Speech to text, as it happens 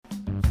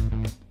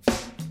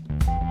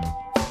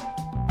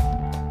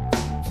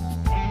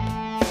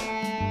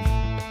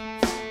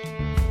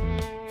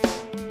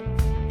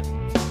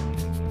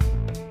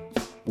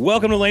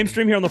Welcome to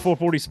Lamestream here on the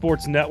 440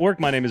 Sports Network.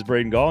 My name is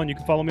Braden Gall, and you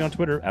can follow me on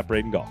Twitter at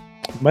Braden Gall.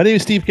 My name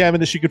is Steve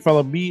Cavendish. You can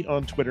follow me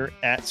on Twitter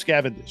at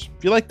Scavendish.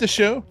 If you like the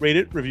show, rate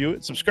it, review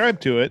it, subscribe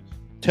to it.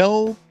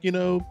 Tell,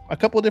 a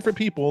couple of different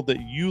people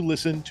that you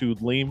listen to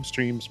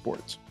Lamestream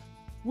Sports.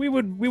 We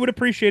would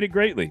appreciate it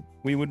greatly.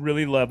 We would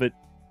really love it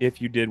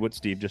if you did what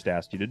Steve just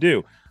asked you to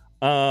do.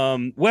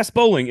 Wes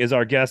Bowling is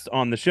our guest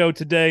on the show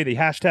today. The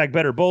hashtag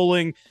Better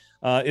Bowling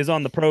is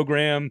on the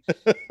program,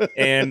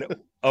 and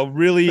a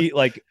really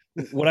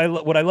what I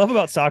love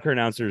about soccer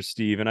announcers,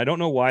 Steve, and I don't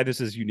know why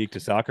this is unique to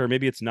soccer.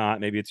 Maybe it's not.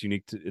 Maybe it's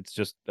unique to, it's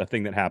just a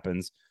thing that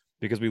happens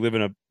because we live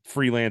in a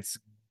freelance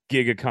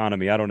gig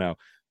economy. I don't know,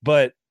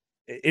 but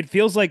it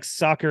feels like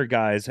soccer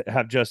guys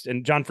have just,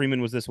 and John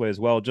Freeman was this way as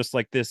well, just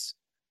like this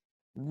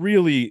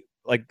really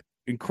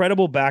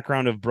incredible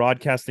background of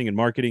broadcasting and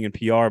marketing and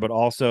PR, but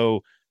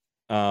also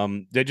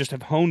they just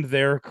have honed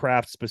their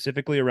craft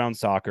specifically around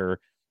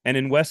soccer. And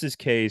in Wes's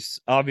case,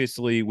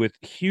 obviously with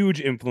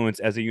huge influence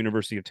as a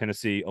University of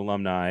Tennessee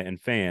alumni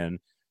and fan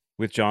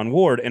with John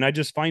Ward. And I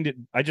just find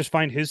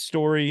his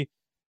story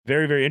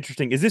very, very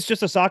interesting. Is this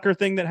just a soccer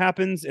thing that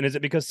happens? And is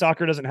it because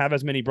soccer doesn't have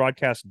as many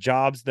broadcast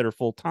jobs that are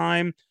full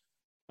time?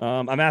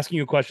 I'm asking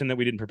you a question that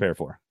we didn't prepare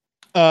for.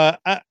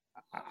 I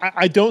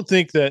don't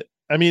think that.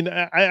 I mean,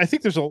 I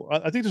think there's a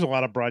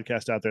lot of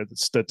broadcast out there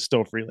that's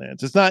still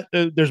freelance. It's not.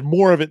 There's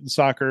more of it in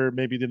soccer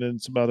maybe than in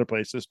some other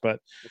places, but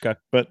okay.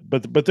 But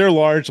they're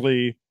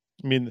largely.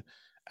 I mean,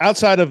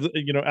 outside of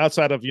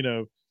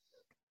a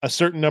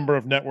certain number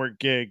of network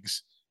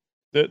gigs,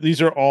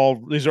 these are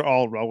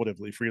all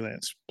relatively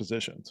freelance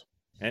positions.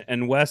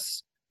 And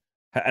Wes,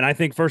 and I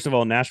think first of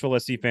all, Nashville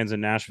SC fans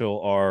in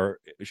Nashville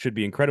should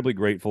be incredibly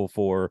grateful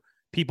for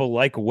people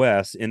like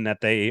Wes in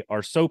that they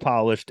are so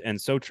polished and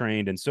so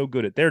trained and so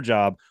good at their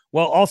job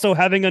while also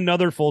having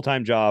another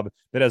full-time job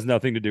that has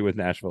nothing to do with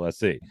Nashville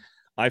SC.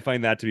 I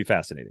find that to be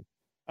fascinating.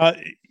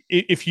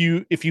 If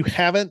you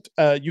haven't,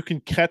 you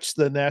can catch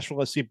the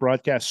Nashville SC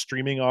broadcast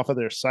streaming off of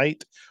their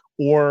site,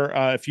 or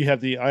if you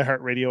have the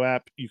iHeartRadio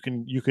app, you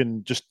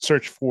can just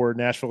search for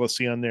Nashville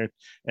SC on there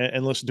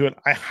and listen to it.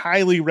 I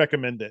highly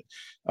recommend it.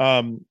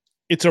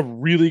 It's a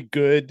really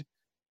good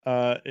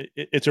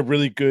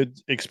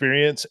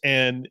experience,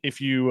 and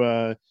if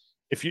you're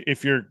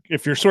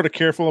sort of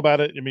careful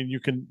about it, I mean,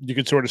 you can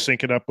sort of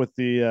sync it up with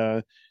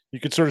it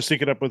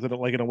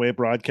like an away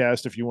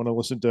broadcast if you want to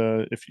listen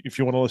to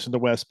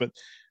Wes, but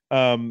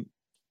and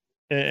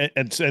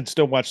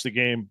still watch the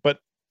game. But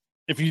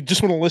if you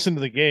just want to listen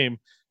to the game,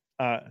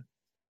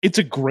 it's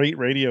a great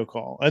radio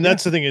call, and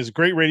that's the thing is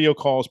great radio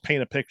calls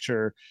paint a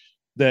picture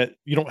that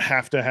you don't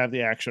have to have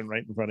the action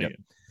right in front of you.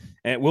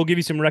 And we'll give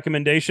you some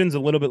recommendations a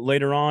little bit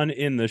later on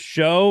in the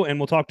show, and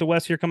we'll talk to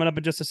Wes here coming up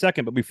in just a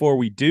second. But before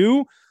we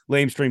do,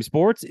 Lamestream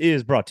Sports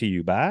is brought to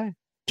you by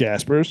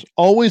Jaspers,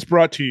 always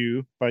brought to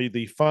you by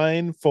the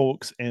fine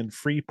folks and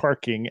free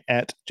parking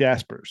at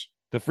Jaspers.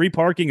 The free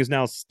parking is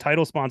now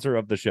title sponsor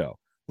of the show.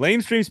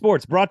 Lamestream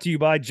Sports brought to you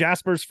by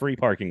Jaspers Free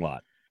Parking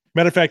Lot.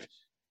 Matter of fact,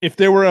 if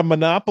there were a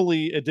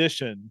Monopoly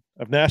edition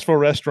of Nashville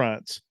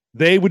restaurants,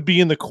 they would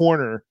be in the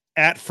corner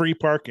at free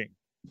parking.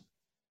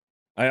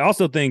 I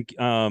also think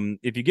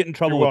if you get in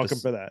trouble, you're welcome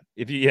for that.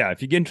 If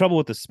you get in trouble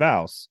with the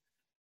spouse,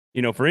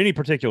 for any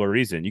particular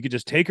reason, you could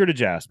just take her to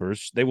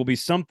Jaspers. There will be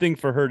something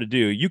for her to do.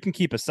 You can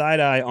keep a side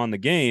eye on the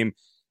game,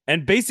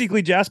 and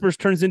basically Jaspers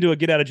turns into a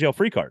get out of jail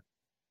free card.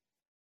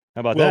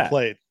 How about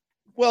that?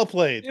 Well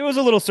played. It was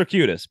a little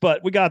circuitous,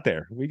 but we got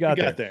there. We got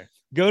there.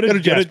 Go to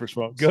Jaspers,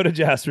 folks. Go to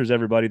Jaspers,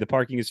 everybody. The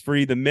parking is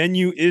free. The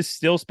menu is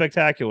still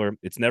spectacular.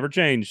 It's never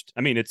changed.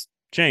 I mean, it's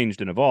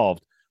changed and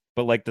evolved,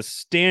 but the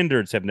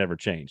standards have never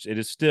changed. It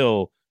is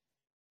still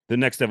the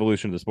next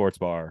evolution of the sports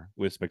bar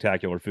with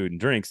spectacular food and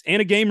drinks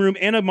and a game room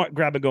and a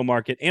grab-and-go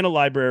market and a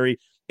library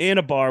and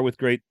a bar with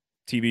great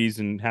TVs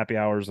and happy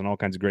hours and all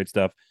kinds of great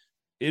stuff.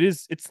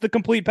 It's the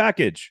complete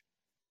package.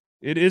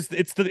 It's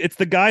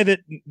the guy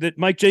that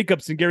Mike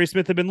Jacobs and Gary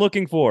Smith have been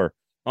looking for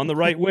on the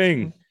right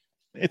wing.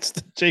 It's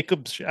the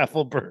Jacob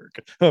Schaffelberg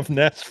of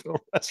Nashville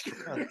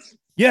restaurants.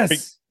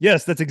 Yes,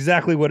 that's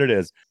exactly what it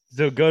is.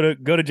 So go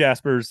to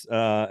Jaspers,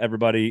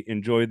 everybody.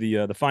 Enjoy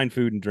the fine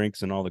food and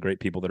drinks and all the great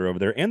people that are over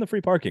there and the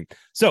free parking.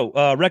 So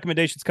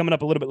recommendations coming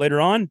up a little bit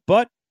later on,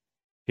 but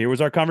here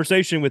was our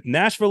conversation with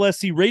Nashville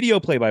SC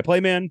radio play-by-play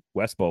man,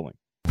 Wes Bowling.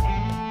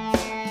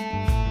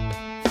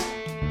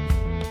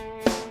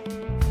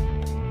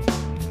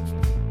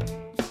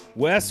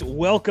 Wes,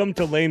 welcome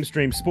to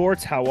Lamestream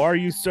Sports. How are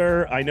you,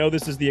 sir? I know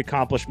this is the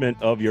accomplishment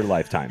of your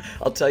lifetime.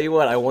 I'll tell you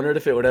what, I wondered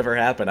if it would ever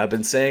happen. I've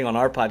been saying on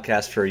our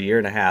podcast for a year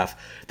and a half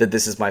that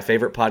this is my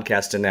favorite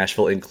podcast in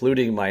Nashville,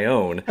 including my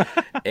own.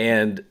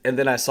 and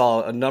then I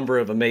saw a number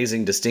of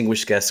amazing,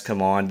 distinguished guests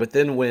come on. But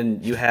then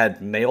when you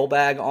had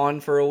Mailbag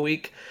on for a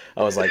week,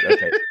 I was like,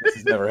 okay, this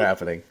is never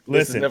happening.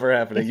 This is never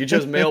happening. You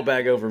chose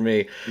Mailbag over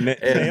me.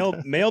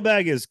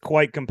 Mailbag is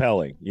quite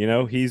compelling.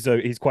 He's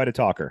quite a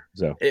talker.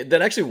 So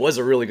that actually was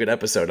a really good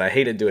episode. I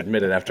hated to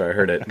admit it after I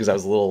heard it because I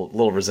was a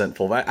little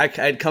resentful. But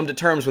I'd come to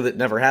terms with it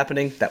never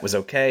happening. That was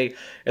okay.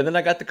 And then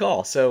I got the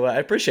call, so I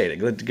appreciate it.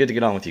 Good to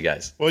get on with you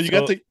guys. Well, you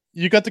got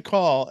you got the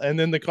call, and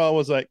then the call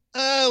was like,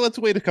 let's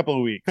wait a couple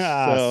of weeks.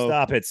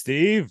 Stop it,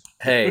 Steve.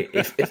 Hey,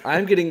 if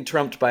I'm getting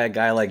trumped by a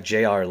guy like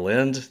J.R.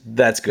 Lind,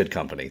 that's good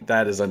company.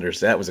 That was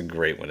a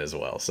great one as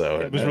well. So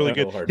it was really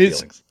good. Hard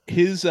feelings.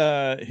 His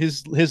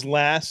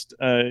last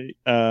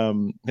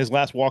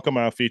walk a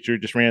mile feature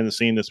just ran the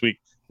scene this week.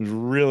 It was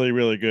really,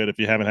 really good. If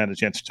you haven't had a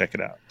chance to check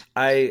it out,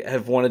 I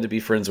have wanted to be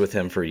friends with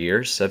him for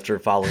years after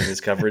following his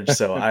coverage.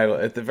 So I,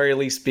 at the very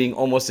least, being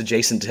almost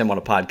adjacent to him on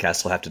a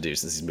podcast, will have to do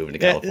since he's moving to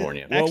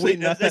California. Actually,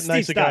 not that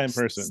nice a guy in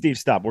person. Steve,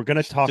 stop. We're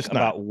going to talk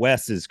about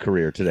Wes's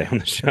career today on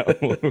the show.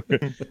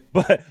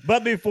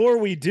 but before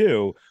we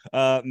do,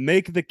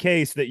 make the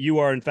case that you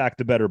are in fact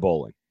the better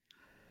bowling.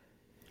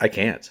 I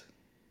can't.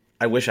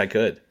 I wish I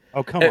could.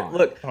 Oh, come on.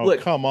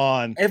 Look, come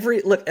on.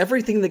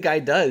 Everything the guy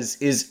does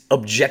is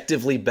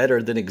objectively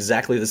better than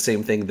exactly the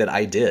same thing that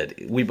I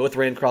did. We both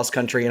ran cross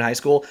country in high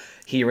school.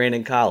 He ran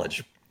in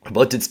college. We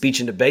both did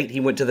speech and debate. He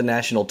went to the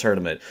national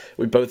tournament.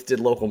 We both did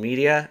local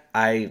media.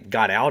 I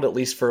got out at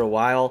least for a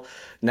while.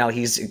 Now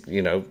he's,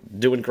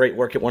 doing great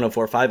work at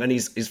 104.5, and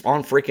he's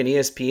on freaking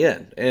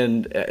ESPN.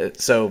 And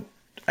so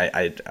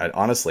I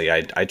honestly,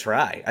 I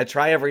try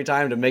every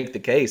time to make the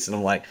case, and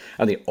I'm like,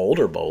 I'm the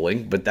older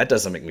bowling, but that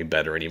doesn't make me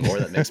better anymore.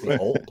 That makes me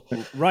old.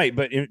 Right,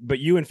 but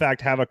you in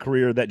fact have a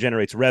career that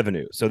generates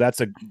revenue, so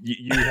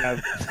you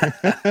have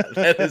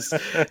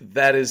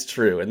that is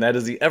true, and that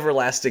is the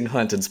everlasting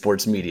hunt in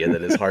sports media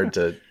that is hard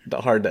to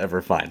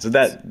ever find. So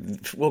that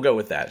we'll go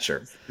with that,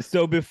 sure.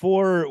 So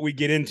before we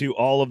get into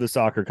all of the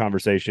soccer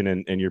conversation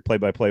and your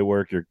play-by-play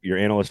work, your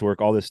analyst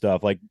work, all this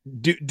stuff, like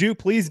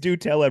please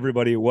tell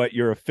everybody what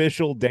your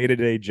official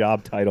day-to-day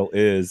job title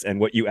is and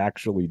what you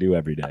actually do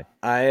every day.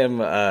 I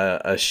am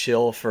a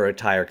shill for a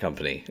tire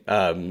company,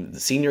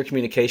 senior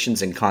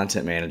communications and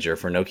content manager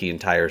for Nokian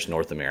Tires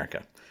North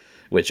America,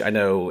 which I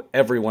know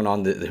everyone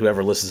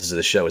whoever listens to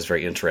the show is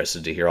very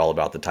interested to hear all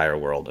about the tire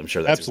world. I'm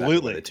sure that's exactly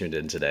why they tuned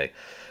in today.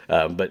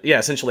 But yeah,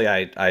 essentially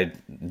I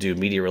do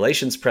media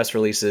relations, press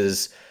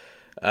releases,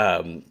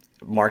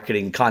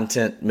 marketing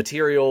content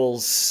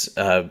materials,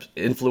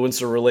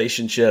 influencer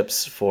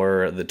relationships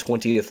for the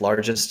 20th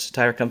largest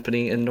tire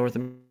company in North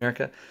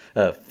America,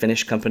 a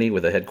Finnish company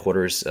with a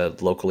headquarters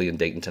locally in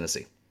Dayton,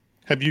 Tennessee.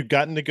 Have you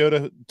gotten to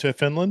go to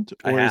Finland,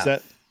 or is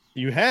that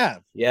you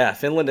have? Yeah,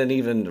 Finland and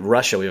even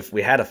Russia.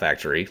 We had a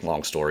factory,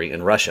 long story,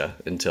 in Russia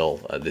until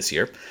this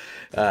year.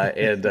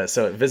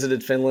 So I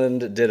visited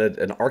Finland, did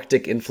an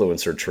Arctic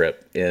influencer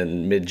trip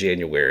in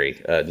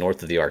mid-January,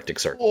 north of the Arctic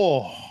Circle.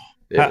 Oh.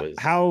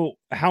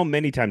 How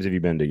many times have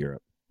you been to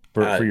Europe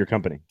for your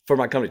company? For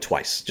my company,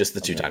 twice, just the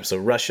two times. So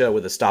Russia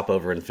with a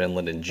stopover in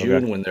Finland in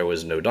June when there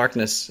was no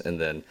darkness, and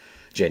then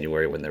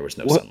January when there was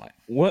no sunlight.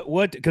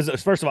 What? Because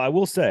first of all, I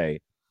will say,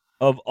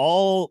 of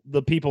all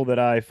the people that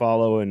I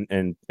follow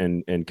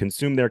and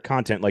consume their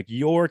content, like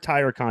your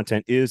tire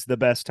content is the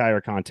best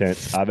tire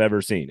content I've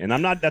ever seen,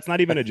 and that's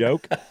not even a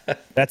joke.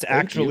 That's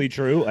actually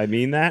true. I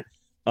mean that.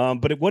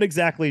 But what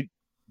exactly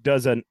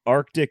does an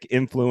Arctic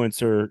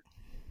influencer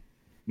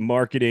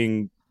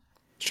marketing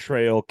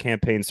trail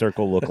campaign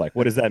circle look like?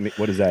 What does that mean?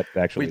 What does that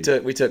actually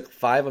mean? We took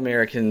 5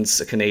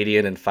 Americans, a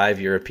Canadian, and 5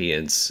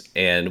 Europeans,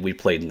 and we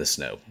played in the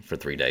snow for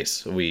 3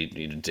 days. We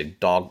did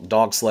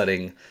dog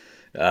sledding,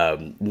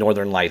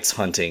 northern lights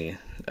hunting,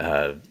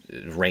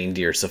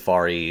 reindeer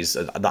safaris,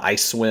 the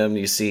ice swim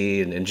you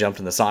see, and jumped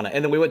in the sauna.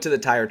 And then we went to the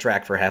tire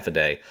track for half a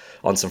day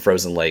on some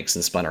frozen lakes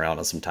and spun around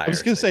on some tires. I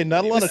was going to say,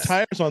 not a lot of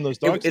tires on those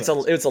dog It's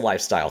a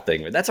lifestyle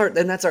thing. That's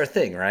our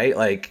thing, right?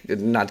 Like,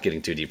 not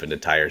getting too deep into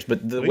tires,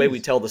 but the way we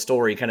tell the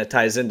story kind of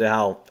ties into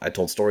how I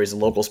told stories in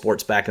local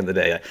sports back in the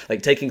day.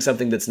 Like taking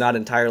something that's not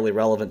entirely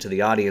relevant to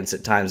the audience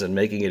at times and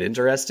making it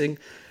interesting.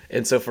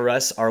 And so for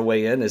us, our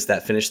way in is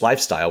that Finnish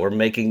lifestyle. We're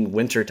making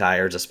winter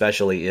tires,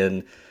 especially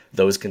in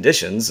those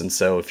conditions. And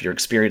so if you're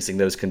experiencing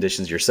those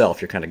conditions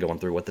yourself, you're kind of going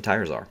through what the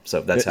tires are.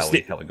 So that's how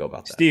we go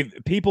about that. Steve,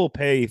 people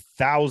pay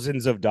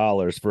thousands of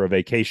dollars for a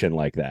vacation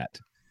like that.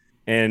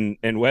 And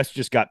Wes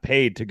just got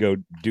paid to go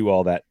do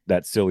all that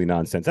silly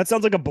nonsense. That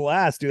sounds like a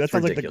blast, dude. That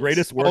sounds ridiculous. Like the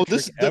greatest work.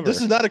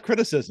 This is not a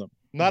criticism.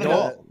 Not at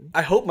all.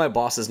 I hope my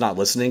boss is not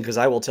listening, because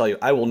I will tell you,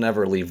 I will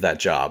never leave that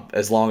job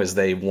as long as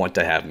they want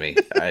to have me.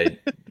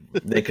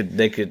 They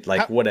could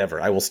whatever.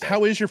 I will stay.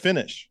 How is your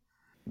Finnish?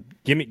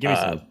 Give me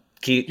some.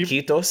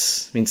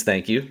 Kiitos means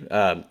thank you.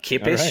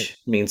 Kipish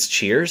means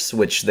cheers,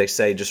 which they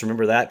say, just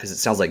remember that because it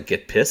sounds like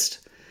get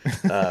pissed.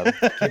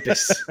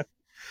 Kipis.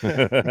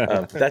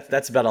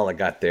 That's about all I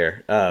got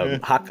there.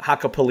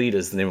 Hakkapeliitta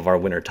is the name of our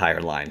winter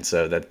tire line,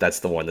 so that's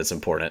the one that's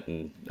important.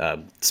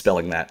 And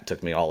spelling that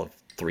took me all of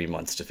 3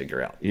 months to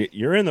figure out.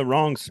 You're in the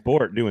wrong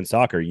sport doing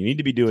soccer. You need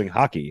to be doing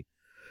hockey.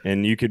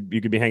 And you could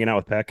be hanging out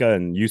with Pekka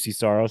and UC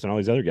Saros and all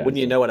these other guys.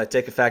 Wouldn't you know it? I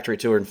take a factory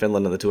tour in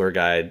Finland, and the tour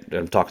guide,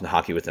 I'm talking to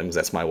hockey with him because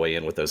that's my way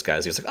in with those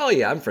guys. He was like, "Oh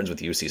yeah, I'm friends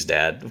with UC's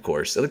dad, of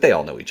course." Like they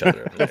all know each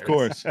other. Of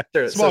course,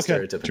 they're so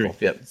stereotypical.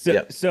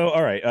 Yep. So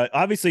all right,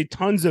 obviously,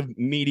 tons of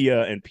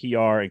media and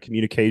PR and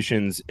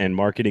communications and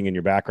marketing in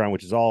your background,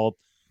 which is all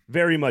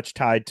very much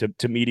tied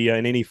to media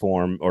in any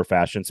form or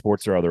fashion,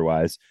 sports or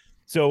otherwise.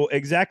 So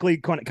exactly,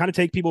 kind of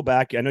take people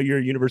back. I know you're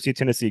a University of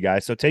Tennessee guy,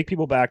 so take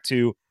people back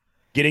to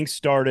getting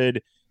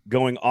started,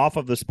 going off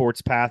of the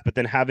sports path, but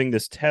then having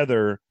this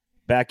tether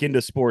back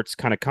into sports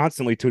kind of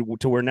constantly to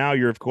where now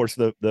you're, of course,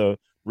 the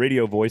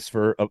radio voice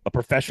for a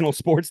professional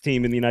sports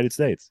team in the United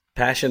States.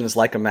 Passion is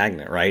like a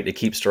magnet, right? It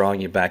keeps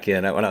drawing you back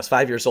in. When I was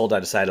 5 years old,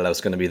 I decided I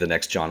was going to be the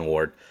next John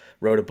Ward.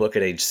 Wrote a book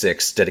at age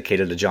 6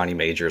 dedicated to Johnny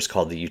Majors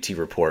called the UT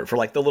Report, for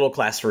like the little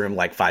classroom,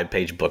 like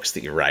 5-page books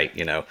that you write,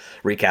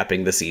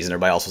 recapping the season.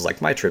 Everybody else was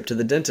like, my trip to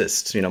the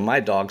dentist,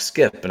 my dog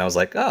Skip. And I was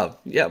like, oh,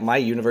 yeah, my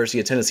University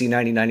of Tennessee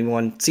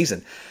 90-91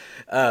 season.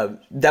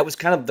 That was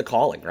kind of the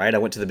calling, right? I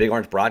went to the Big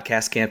Orange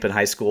Broadcast Camp in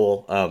high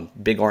school.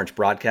 Big Orange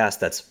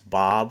Broadcast, that's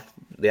Bob,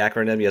 the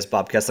acronym. Yes,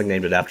 Bob Kessling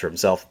named it after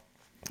himself.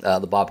 The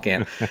Bob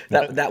Camp.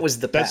 That was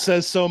the path. That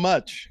says so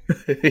much.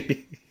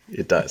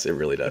 It does. It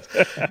really does.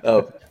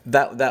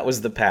 That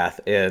was the path,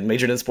 and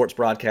majored in sports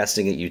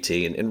broadcasting at UT,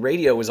 and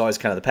radio was always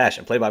kind of the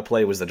passion.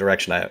 Play-by-play was the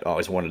direction I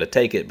always wanted to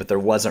take it, but there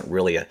wasn't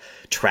really a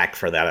track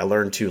for that. I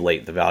learned too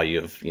late the value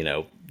of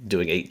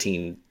doing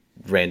 18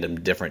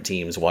 random different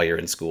teams while you're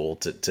in school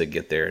to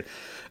get there.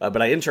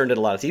 But I interned at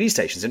a lot of TV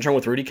stations. Interned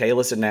with Rudy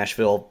Kalis in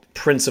Nashville,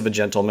 Prince of a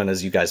Gentleman,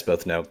 as you guys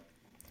both know.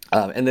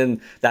 And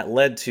then that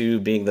led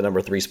to being the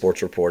number 3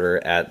 sports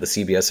reporter at the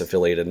CBS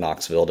affiliate in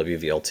Knoxville,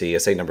 WVLT. I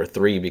say number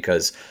 3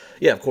 because,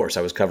 yeah, of course,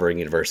 I was covering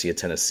University of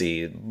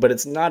Tennessee, but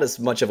it's not as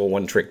much of a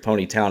one-trick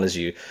pony town as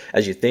you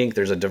think.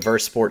 There's a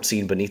diverse sports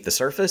scene beneath the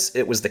surface.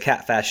 It was the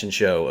cat fashion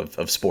show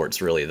of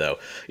sports, really, though.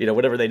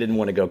 Whatever they didn't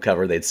want to go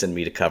cover, they'd send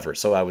me to cover.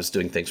 So I was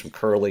doing things from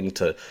curling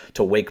to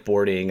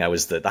wakeboarding. I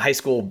was the high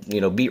school,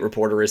 beat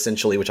reporter,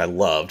 essentially, which I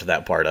loved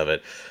that part of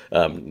it,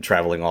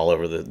 traveling all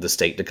over the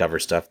state to cover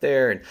stuff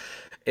there.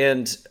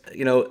 And,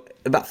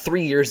 about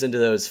 3 years into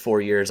those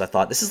 4 years, I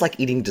thought, this is like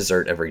eating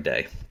dessert every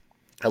day.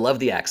 I love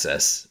the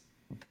access,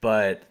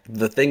 but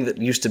the thing that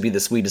used to be the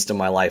sweetest in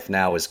my life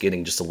now is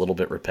getting just a little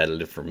bit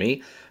repetitive for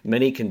me.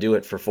 Many can do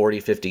it for 40,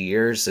 50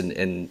 years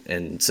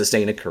and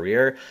sustain a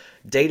career.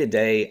 Day to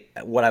day,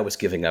 what I was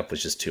giving up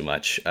was just too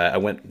much. I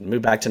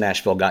moved back to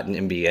Nashville, got an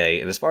MBA,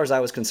 and as far as I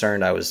was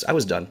concerned, I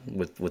was done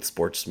with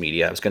sports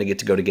media. I was going to get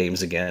to go to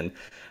games again.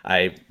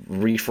 I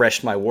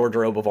refreshed my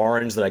wardrobe of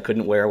orange that I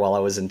couldn't wear while I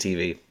was in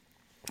TV.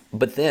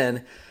 But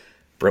then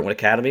Brentwood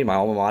Academy, my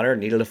alma mater,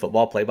 needed a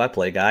football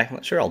play-by-play guy.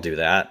 Well, sure, I'll do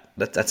that.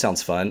 That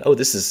sounds fun. Oh,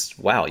 this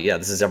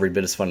is every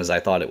bit as fun as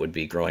I thought it would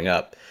be growing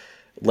up.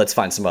 Let's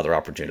find some other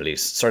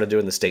opportunities. Started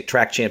doing the state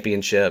track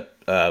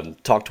championship.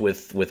 Talked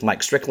with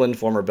Mike Strickland,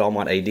 former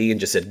Belmont AD, and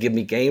just said, give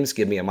me games,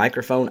 give me a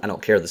microphone. I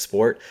don't care the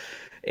sport.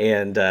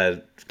 And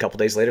a couple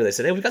days later, they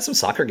said, hey, we've got some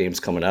soccer games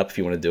coming up if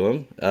you want to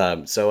do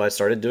them. So I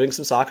started doing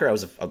some soccer. I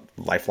was a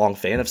lifelong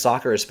fan of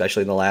soccer,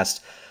 especially in the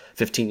last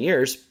 15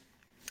 years.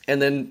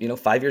 And then,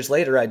 5 years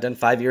later, I'd done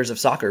 5 years of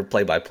soccer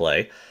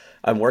play-by-play.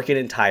 I'm working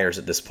in tires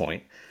at this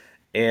point,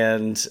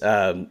 and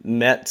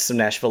met some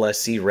Nashville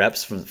SC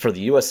reps for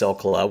the USL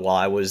club while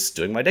I was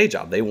doing my day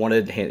job. They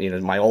wanted,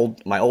 my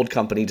old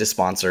company to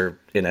sponsor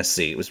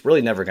NSC. It was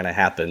really never going to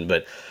happen.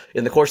 But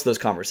in the course of those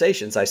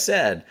conversations, I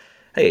said,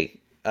 hey,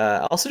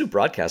 I also do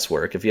broadcast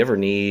work. If you ever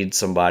need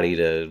somebody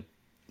to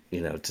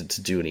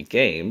do any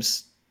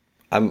games,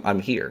 I'm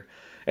here.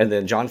 And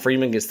then John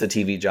Freeman gets the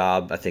TV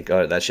job. I think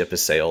that ship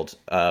has sailed.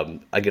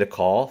 I get a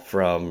call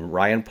from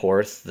Ryan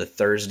Porth the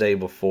Thursday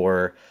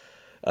before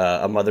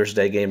a Mother's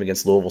Day game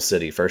against Louisville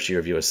City, first year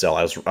of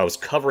USL. I was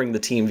covering the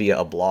team via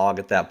a blog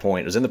at that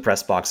point. It was in the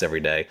press box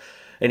every day.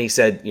 And he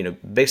said,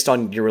 based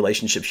on your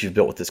relationships you've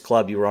built with this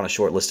club, you were on a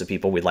short list of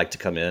people we'd like to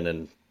come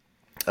in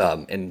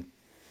and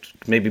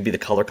maybe be the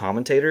color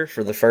commentator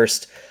for the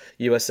first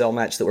USL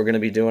match that we're going to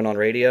be doing on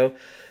radio.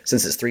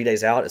 Since it's 3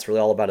 days out, it's really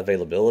all about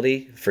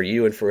availability for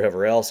you and for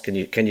whoever else. Can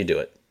you do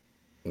it?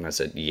 And I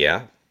said,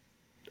 yeah,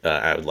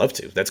 I would love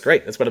to. That's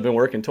great. That's what I've been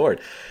working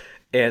toward.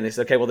 And they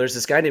said, okay, well, there's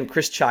this guy named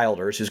Chris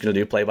Childers who's going to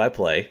do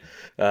play-by-play.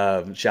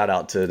 Shout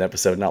out to an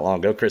episode not long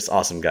ago. Chris,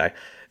 awesome guy.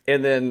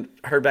 And then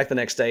heard back the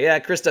next day, yeah,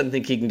 Chris doesn't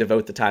think he can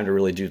devote the time to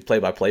really do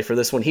play-by-play for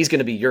this one. He's going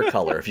to be your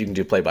color if you can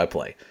do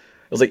play-by-play.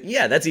 I was like,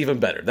 yeah, that's even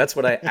better. That's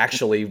what I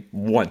actually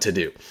want to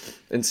do.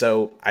 And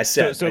so I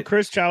said... So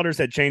Chris Childers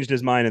had changed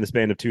his mind in the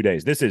span of 2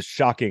 days. This is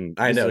shocking.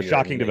 I know. This is a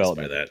shocking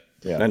development. By that.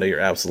 Yeah. I know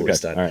you're absolutely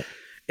stunned. All right.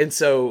 And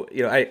so,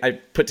 I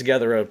put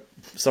together a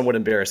somewhat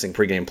embarrassing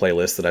pregame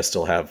playlist that I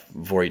still have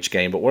for each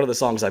game. But one of the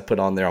songs I put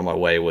on there on my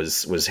way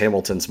was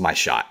Hamilton's My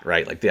Shot,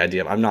 right? Like the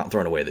idea of I'm not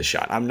throwing away this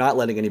shot. I'm not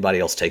letting anybody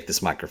else take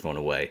this microphone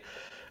away.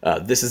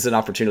 This is an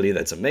opportunity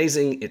that's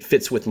amazing. It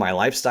fits with my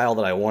lifestyle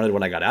that I wanted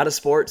when I got out of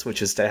sports,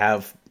 which is to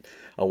have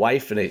a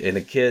wife and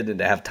a kid and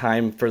to have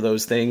time for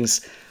those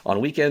things on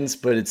weekends,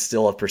 but it's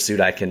still a pursuit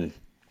I can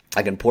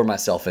pour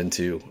myself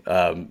into.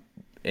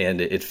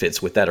 And it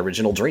fits with that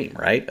original dream,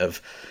 right?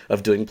 Of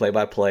doing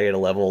play-by-play at a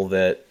level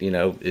that,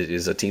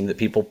 is a team that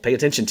people pay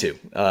attention to.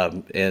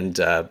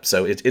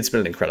 So it's been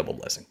an incredible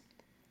blessing.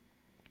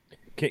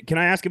 Can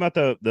I ask about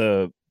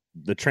the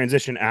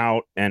transition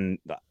out? And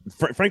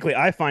frankly,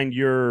 I find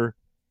your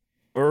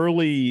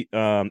early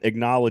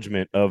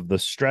acknowledgement of the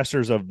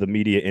stressors of the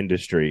media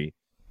industry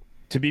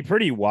to be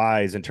pretty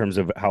wise in terms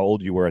of how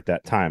old you were at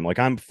that time. Like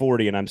I'm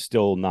 40 and I'm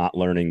still not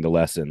learning the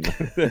lesson.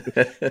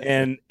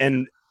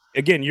 and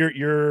again,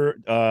 you're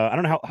I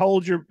don't know how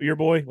old your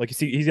boy? Like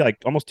he's like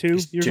almost 2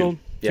 years old,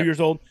 Yep. 2 years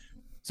old.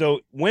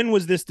 So when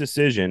was this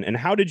decision, and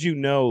how did you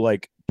know,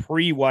 like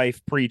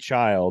pre-wife,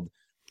 pre-child,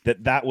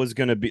 that was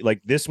going to be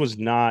like, this was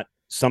not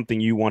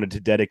something you wanted to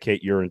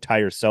dedicate your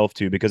entire self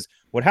to? Because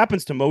what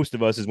happens to most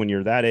of us is when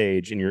you're that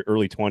age in your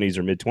early 20s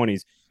or mid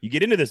 20s, you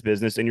get into this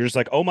business and you're just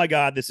like, oh my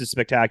God, this is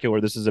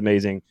spectacular. This is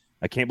amazing.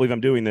 I can't believe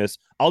I'm doing this.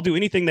 I'll do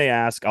anything they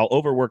ask. I'll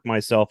overwork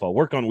myself. I'll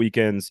work on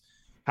weekends.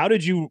 How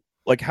did you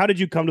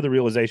come to the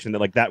realization that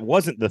like that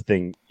wasn't the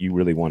thing you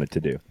really wanted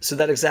to do? So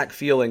that exact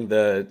feeling,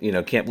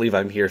 can't believe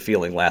I'm here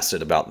feeling,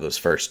 lasted about those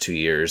first 2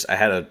 years. I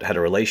had a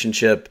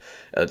relationship,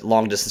 a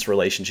long distance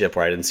relationship,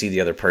 where I didn't see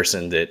the other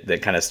person,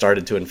 that kind of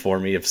started to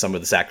inform me of some of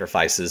the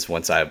sacrifices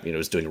once I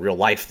was doing real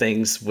life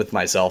things with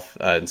myself,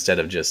 instead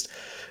of just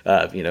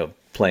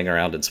playing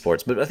around in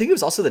sports. But I think it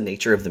was also the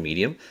nature of the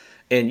medium.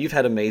 And you've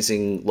had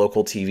amazing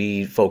local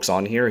TV folks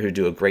on here who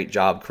do a great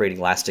job creating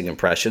lasting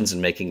impressions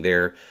and making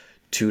their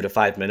 2 to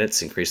 5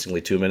 minutes,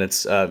 increasingly 2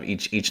 minutes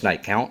each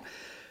night count.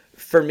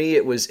 For me,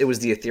 it was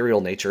the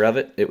ethereal nature of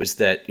it. It was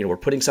that we're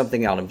putting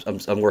something out.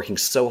 I'm working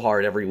so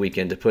hard every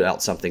weekend to put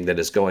out something that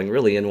is going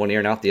really in one ear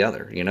and out the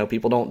other.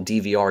 People don't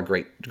DVR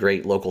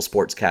great local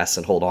sportscasts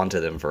and hold on to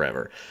them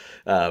forever.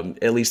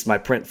 At least my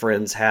print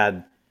friends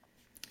had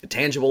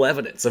tangible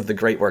evidence of the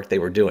great work they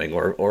were doing,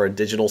 or a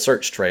digital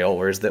search trail,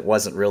 whereas that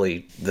wasn't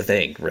really the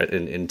thing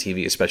in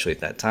TV, especially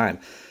at that time.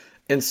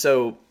 And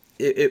so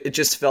it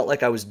just felt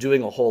like I was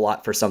doing a whole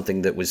lot for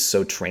something that was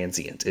so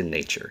transient in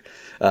nature.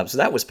 So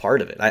that was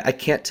part of it. I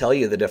can't tell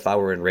you that if I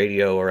were in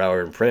radio or I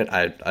were in print,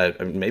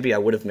 maybe I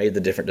would have made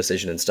the different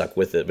decision and stuck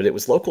with it. But it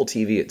was local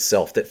TV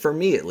itself that, for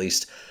me at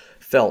least,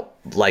 felt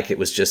like it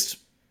was just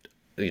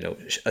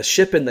a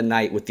ship in the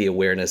night with the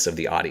awareness of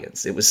the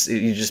audience. It was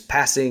you just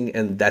passing,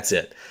 and that's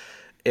it.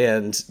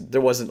 And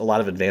there wasn't a lot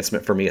of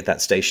advancement for me at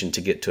that station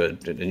to get to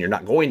it. And you're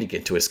not going to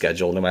get to a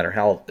schedule, no matter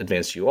how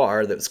advanced you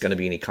are, that's going to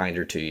be any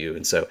kinder to you.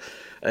 And so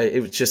I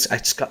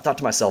thought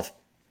to myself,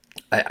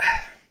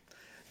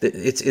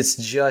 it's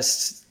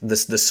just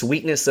the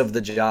sweetness of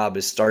the job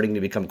is starting to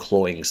become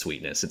cloying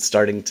sweetness. It's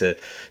starting to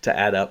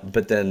add up.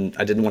 But then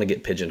I didn't want to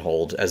get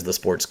pigeonholed as the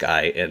sports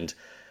guy. And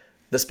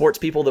the sports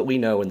people that we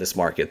know in this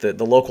market,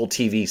 the local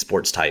TV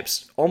sports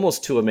types,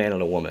 almost to a man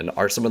and a woman,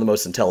 are some of the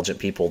most intelligent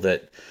people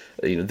that,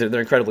 they're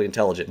incredibly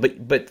intelligent.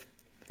 But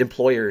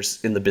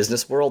employers in the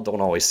business world don't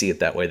always see it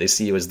that way. They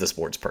see you as the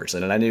sports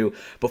person. And I knew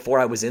before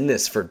I was in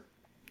this for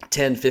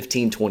 10,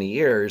 15, 20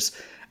 years,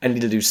 I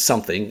needed to do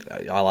something.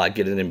 I'll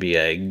get an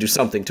MBA, do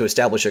something to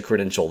establish a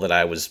credential that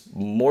I was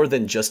more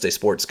than just a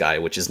sports guy,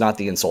 which is not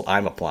the insult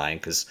I'm applying,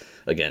 because,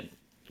 again,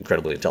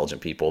 incredibly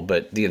intelligent people,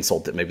 but the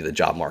insult that maybe the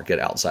job market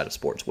outside of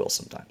sports will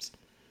sometimes.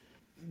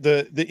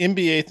 The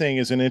MBA thing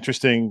is an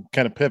interesting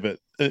kind of pivot.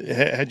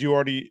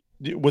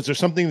 Was there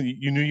something that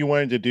you knew you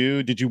wanted to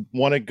do? Did you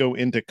want to go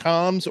into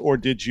comms, or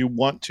did you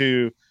want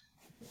to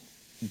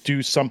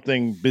do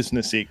something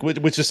businessy?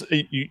 Which is,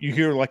 you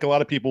hear like a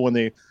lot of people when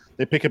they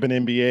pick up an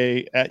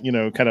MBA at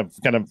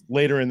kind of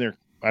later in their,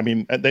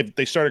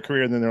 they start a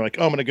career and then they're like,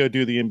 oh, I'm going to go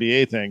do the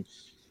MBA thing.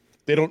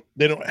 They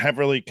don't have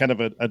really kind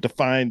of a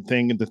defined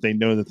thing that they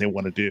know that they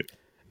want to do.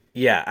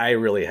 Yeah, I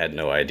really had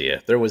no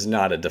idea. There was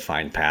not a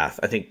defined path.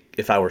 I think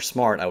if I were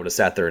smart, I would have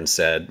sat there and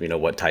said,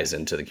 what ties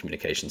into the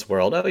communications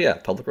world? Oh yeah,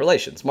 public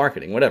relations,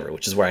 marketing, whatever,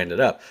 which is where I ended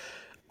up.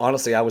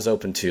 Honestly, I was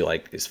open to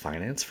is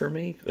finance for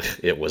me?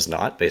 It was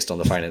not, based on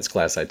the finance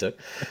class I took.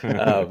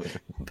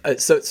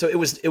 So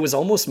it was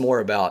almost more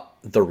about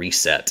the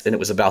reset, and it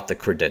was about the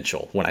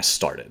credential when I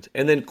started.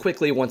 And then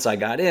quickly, once I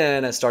got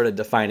in, I started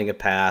defining a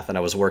path, and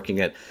I was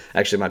working at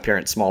actually my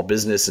parents' small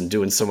business and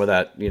doing some of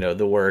that,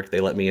 the work.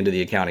 They let me into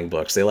the accounting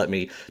books. They let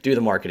me do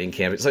the marketing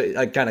campaign. So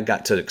I kind of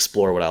got to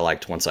explore what I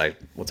liked once I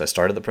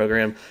started the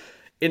program.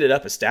 Ended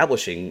up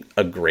establishing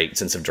a great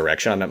sense of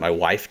direction. I met my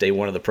wife day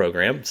one of the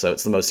program, so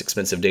it's the most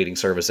expensive dating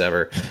service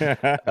ever.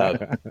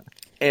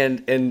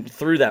 And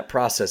through that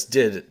process,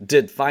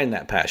 did find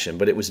that passion,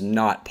 but it was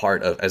not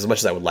part of, as much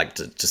as I would like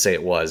to say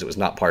it was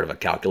not part of a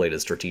calculated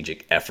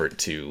strategic effort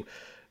to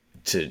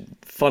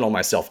funnel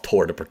myself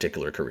toward a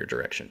particular career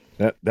direction.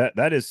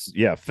 That is,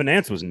 yeah.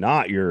 Finance was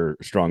not your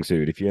strong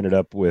suit. If you ended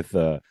up with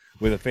a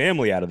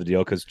family out of the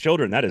deal, because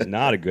children, that is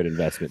not a good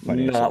investment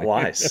financially.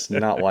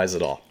 Not wise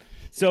at all.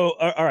 So,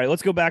 all right,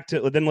 let's go back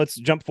let's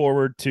jump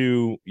forward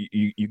to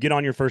you get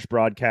on your first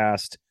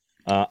broadcast.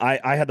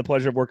 I had the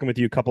pleasure of working with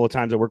you a couple of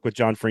times. I worked with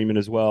John Freeman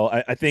as well.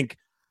 I think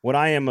what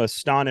I am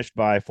astonished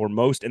by for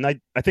most, and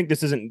I think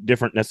this isn't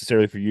different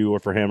necessarily for you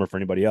or for him or for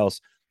anybody else,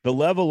 the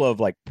level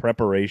of like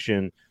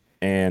preparation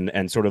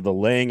and sort of the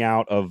laying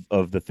out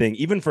of the thing,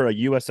 even for a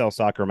USL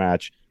soccer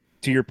match.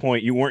 To your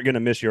point, you weren't going to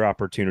miss your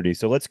opportunity.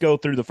 So let's go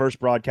through the first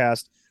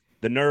broadcast,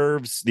 the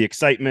nerves, the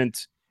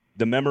excitement,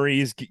 the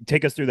memories.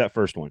 Take us through that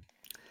first one.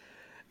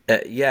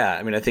 Yeah,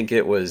 I think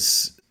it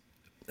was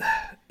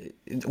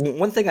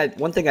one thing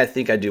I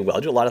think I do well. I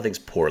do a lot of things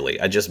poorly.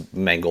 I just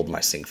mangled my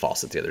sink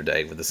faucet the other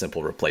day with a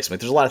simple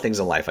replacement. There's a lot of things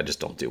in life I just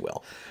don't do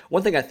well.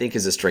 One thing I think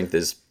is a strength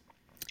is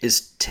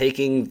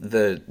taking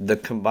the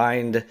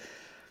combined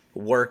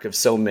work of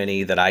so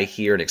many that I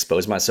hear and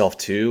expose myself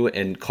to,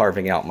 and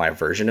carving out my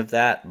version of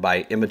that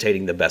by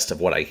imitating the best of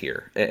what I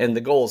hear. And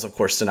the goal is, of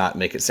course, to not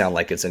make it sound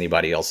like it's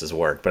anybody else's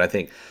work. But I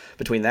think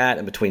between that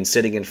and between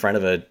sitting in front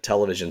of a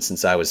television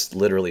since I was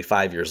literally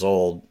 5 years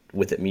old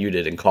with it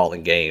muted and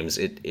calling games,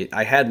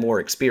 I had more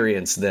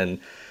experience than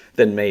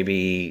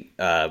maybe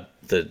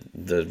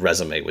the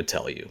resume would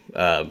tell you,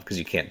 because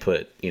you can't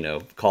put,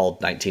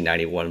 called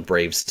 1991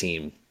 Braves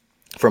team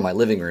from my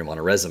living room on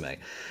a resume.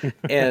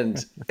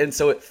 And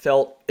so it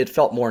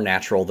felt more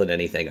natural than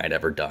anything I'd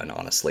ever done,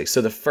 honestly.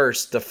 So the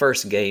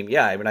first game,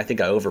 yeah, I mean, I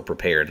think I over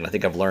prepared, and I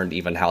think I've learned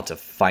even how to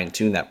fine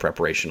tune that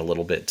preparation a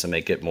little bit to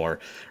make it more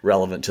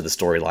relevant to the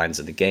storylines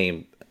of the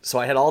game. So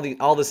I had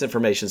all this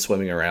information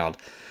swimming around.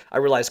 I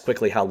realized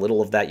quickly how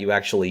little of that you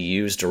actually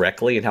use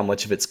directly and how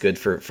much of it's good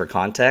for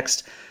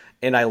context.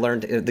 And I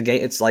learned the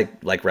game, it's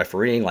like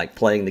refereeing, like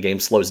playing the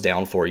game slows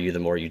down for you the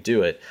more you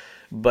do it.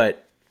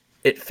 But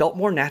it felt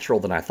more natural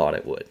than I thought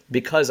it would,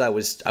 because I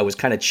was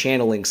kind of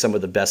channeling some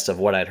of the best of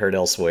what I'd heard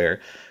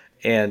elsewhere,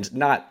 and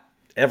not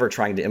ever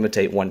trying to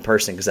imitate one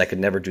person, because I could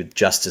never do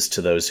justice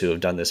to those who have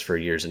done this for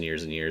years and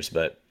years and years,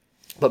 but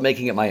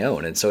making it my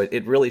own. And so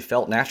it really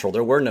felt natural.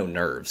 There were no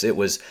nerves. It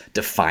was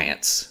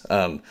defiance.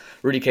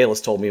 Rudy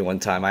Kalis told me one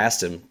time, I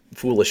asked him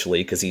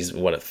foolishly, because he's, a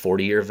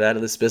 40-year vet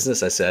of this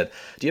business. I said,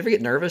 do you ever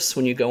get nervous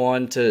when you go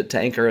on to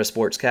anchor a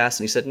sportscast?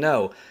 And he said,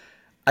 no.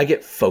 I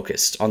get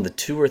focused on the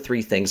 2 or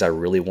 3 things I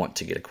really want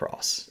to get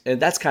across. And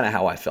that's kind of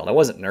how I felt. I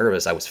wasn't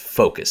nervous. I was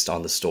focused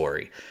on the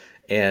story.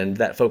 And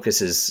that focus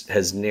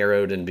has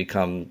narrowed and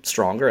become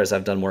stronger as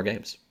I've done more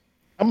games.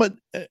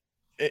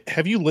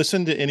 Have you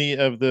listened to any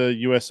of the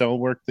USL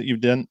work that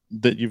you've done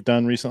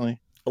recently?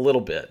 A little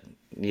bit.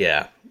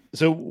 Yeah.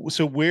 So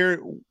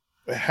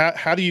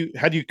how do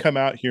you come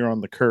out here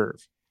on the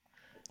curve?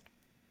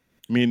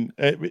 I mean,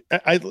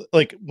 I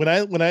like when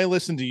I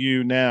listen to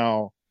you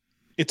now,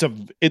 it's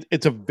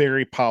a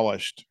very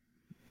polished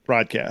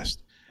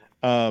broadcast.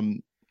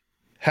 When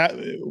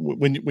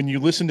you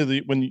listen to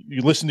your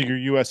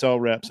USL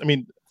reps, I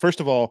mean, first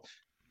of all,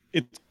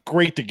 it's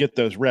great to get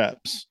those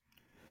reps.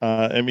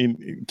 I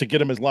mean, to get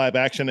them as live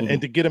action, mm-hmm.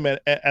 and to get them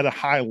at a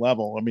high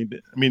level. I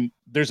mean,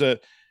 there's a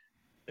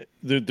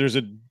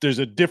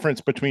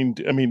difference between,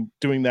 I mean,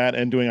 doing that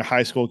and doing a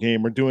high school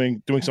game, or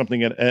doing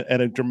something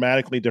at a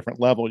dramatically different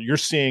level. You're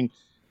seeing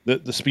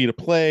the speed of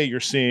play. You're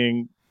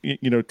seeing,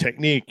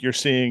 technique. You're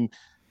seeing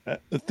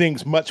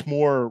things much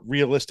more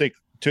realistic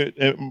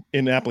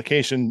in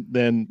application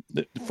than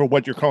for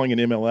what you're calling an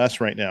MLS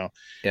right now.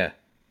 Yeah.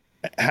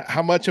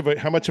 How much of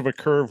a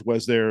curve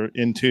was there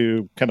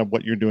into kind of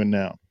what you're doing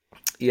now?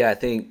 Yeah, I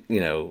think,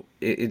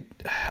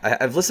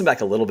 I've listened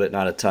back a little bit,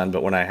 not a ton,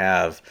 but when I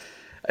have,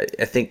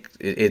 I think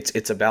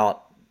it's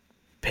about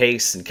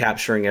pace and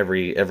capturing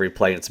every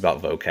play. It's about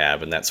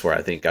vocab, and that's where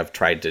I think I've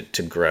tried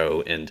to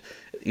grow. And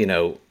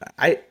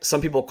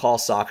some people call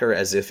soccer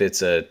as if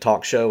it's a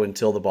talk show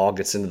until the ball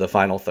gets into the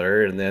final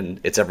third, and then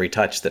it's every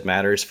touch that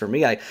matters. For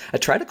me, I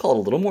try to call it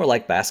a little more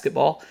like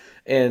basketball,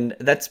 and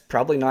that's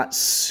probably not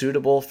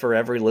suitable for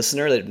every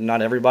listener.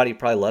 Not everybody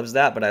probably loves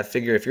that, but I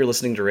figure if you're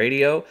listening to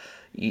radio,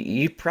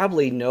 you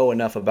probably know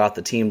enough about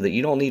the team that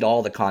you don't need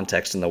all the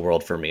context in the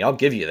world for me. I'll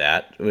give you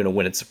that,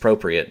 when it's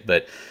appropriate.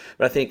 But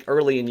I think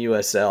early in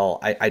USL,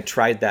 I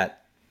tried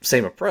that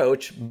same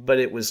approach, but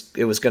it was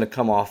going to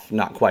come off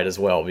not quite as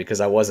well,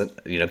 because I wasn't,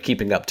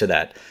 keeping up to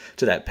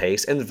that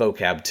pace, and the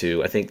vocab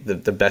too. I think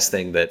the best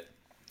thing that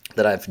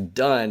I've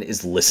done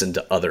is listen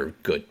to other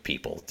good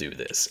people do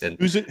this. And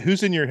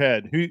who's in your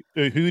head?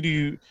 Who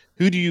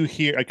do you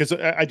hear? Because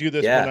I do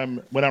this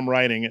when I'm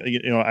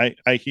writing.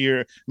 I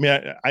hear. I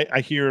mean,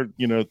 I hear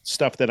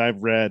stuff that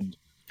I've read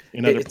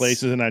in other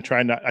places, and I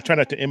try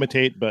not to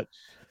imitate, but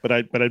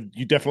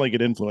you definitely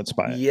get influenced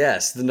by it.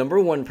 Yes, the number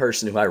one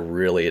person who I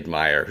really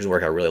admire, whose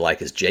work I really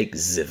like, is Jake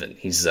Ziven.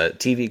 He's a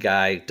TV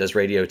guy, does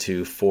radio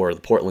too for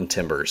the Portland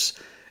Timbers.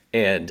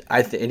 And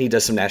and he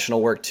does some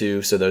national work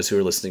too. So those who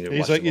are listening to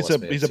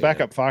he's a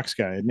backup Fox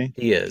guy, isn't he?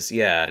 He is,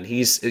 yeah. And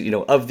he's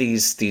of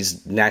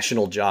these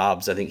national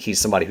jobs, I think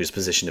he's somebody who's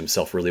positioned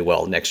himself really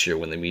well next year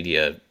when the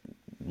media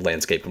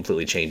landscape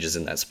completely changes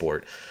in that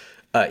sport.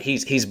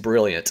 He's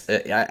brilliant.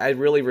 I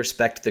really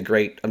respect the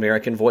great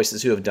American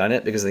voices who have done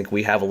it, because I think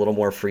we have a little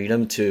more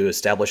freedom to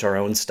establish our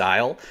own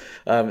style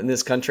in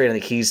this country. And I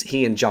think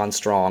he and John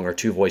Strong are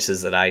two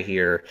voices that I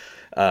hear.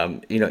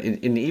 And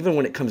even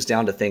when it comes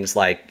down to things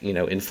like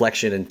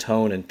inflection and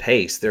tone and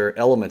pace, there are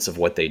elements of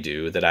what they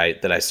do that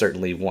I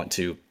certainly want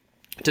to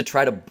to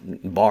try to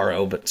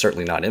borrow, but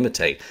certainly not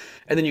imitate.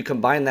 And then you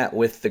combine that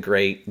with the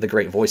great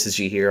voices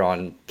you hear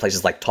on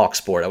places like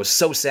TalkSport. I was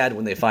so sad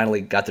when they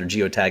finally got their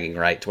geotagging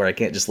right, to where I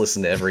can't just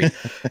listen to every,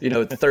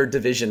 third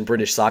division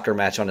British soccer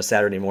match on a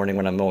Saturday morning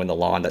when I'm mowing the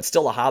lawn. That's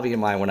still a hobby of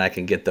mine when I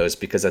can get those,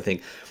 because I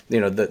think,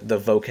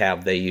 the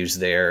vocab they use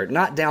there,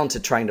 not down to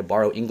trying to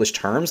borrow English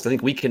terms. I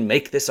think we can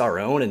make this our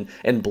own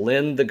and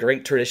blend the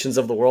great traditions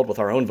of the world with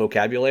our own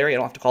vocabulary. I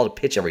don't have to call it a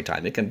pitch every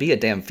time. It can be a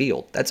damn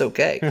field. That's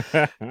okay.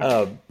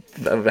 But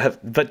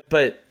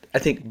I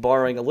think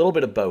borrowing a little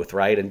bit of both,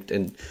 right?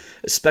 And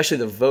especially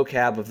the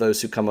vocab of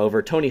those who come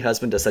over. Tony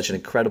Husband does such an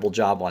incredible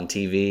job on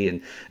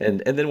TV. And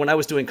then when I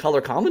was doing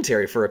color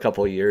commentary for a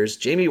couple of years,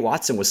 Jamie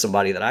Watson was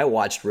somebody that I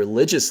watched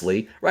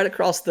religiously right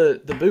across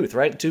the booth,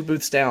 right? 2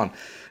 booths down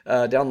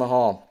the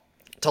hall,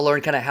 to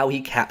learn kind of how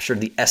he captured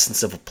the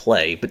essence of a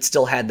play, but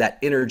still had that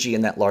energy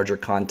in that larger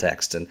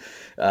context. And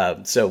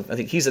so I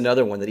think he's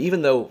another one that,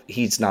 even though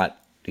he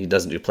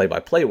doesn't do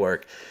play-by-play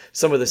work,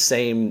 some of the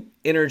same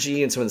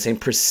energy and some of the same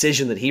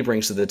precision that he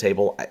brings to the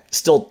table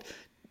still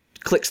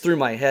clicks through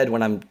my head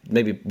when I'm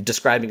maybe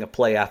describing a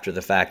play after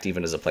the fact,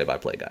 even as a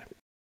play-by-play guy.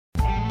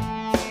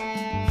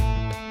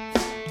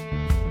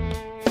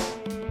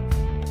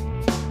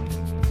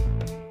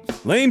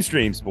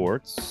 Lamestream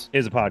Sports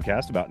is a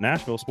podcast about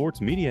Nashville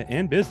sports media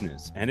and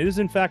business, and it is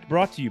in fact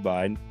brought to you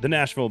by the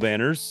Nashville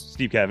Banners,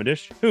 Steve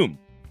Cavendish, whom?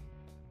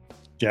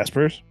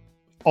 Jaspers.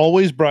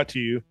 Always brought to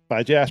you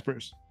by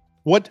Jaspers.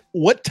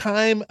 What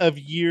time of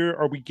year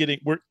are we getting?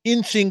 We're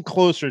inching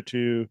closer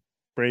to,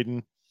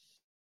 Braden.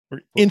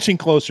 We're inching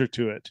closer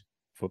to it.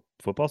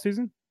 Football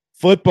season?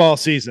 Football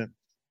season.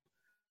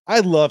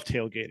 I love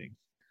tailgating.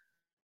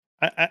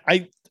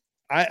 I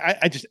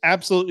just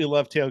absolutely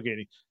love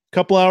tailgating. A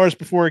couple hours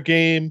before a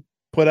game,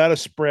 put out a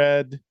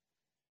spread.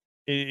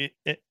 You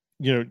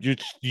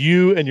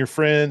and your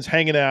friends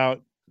hanging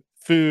out,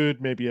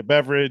 food, maybe a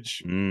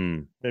beverage,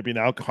 maybe an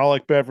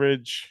alcoholic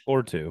beverage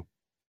or 2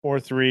 or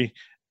 3.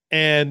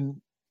 And,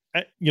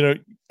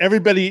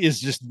 everybody is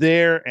just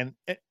there, and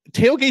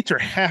tailgates are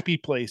happy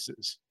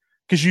places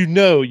because you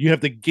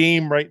have the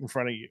game right in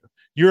front of you.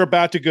 You're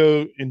about to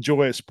go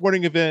enjoy a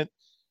sporting event.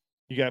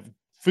 You got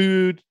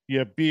food, you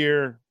have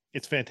beer.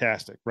 It's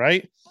fantastic,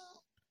 right?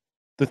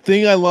 The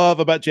thing I love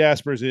about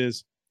Jaspers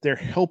is they're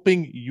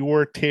helping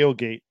your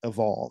tailgate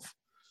evolve.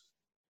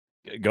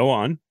 Go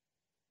on.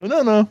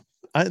 No.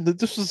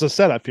 This was a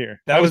setup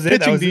here. That was it.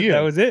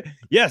 That was it.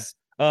 Yes.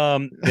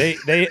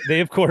 They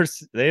of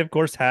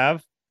course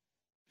have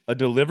a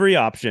delivery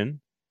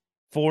option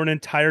for an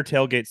entire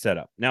tailgate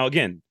setup. Now,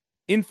 again,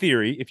 in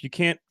theory, if you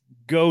can't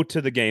go to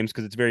the games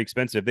because it's very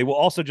expensive, they will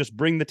also just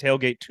bring the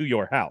tailgate to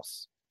your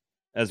house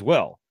as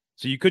well.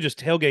 So you could just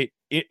tailgate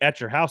it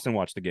at your house and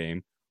watch the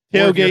game.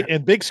 Tailgate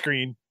and big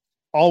screen,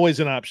 always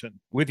an option.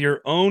 With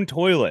your own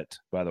toilet,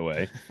 by the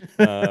way.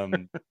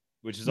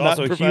 Which is not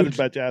also provided huge,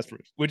 by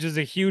Jaspers. Which is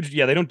a huge,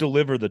 they don't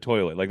deliver the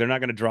toilet. Like, they're not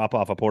going to drop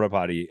off a porta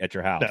potty at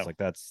your house. No. Like,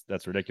 that's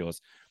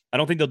ridiculous. I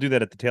don't think they'll do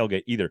that at the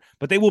tailgate either.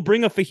 But they will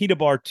bring a fajita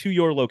bar to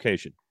your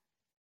location.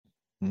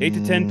 8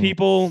 to 10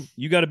 people.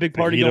 You got a big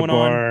party Fajita going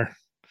bar. on.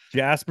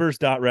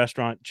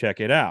 Jaspers.restaurant. Check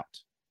it out.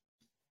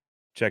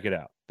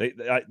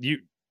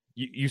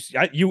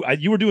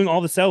 You were doing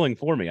all the selling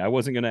for me. I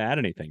wasn't going to add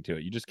anything to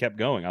it. You just kept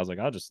going. I was like,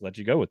 I'll just let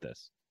you go with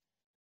this.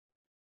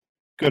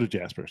 Go to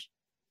Jaspers.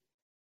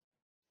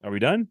 Are we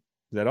done?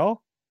 Is that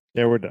all?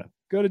 Yeah, we're done.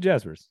 Go to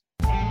Jaspers.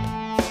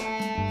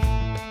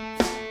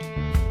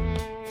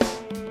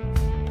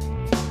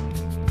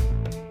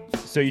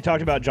 So you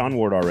talked about John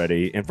Ward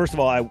already, and first of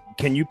all,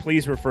 can you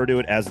please refer to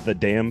it as the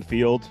damn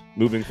field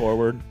moving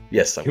forward?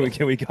 Yes,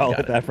 can we call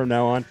it that from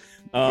now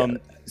on?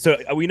 So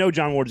we know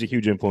John Ward's a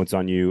huge influence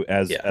on you,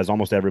 as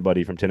almost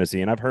everybody from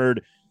Tennessee, and I've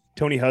heard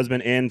Tony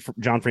Husband and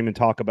John Freeman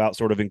talk about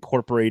sort of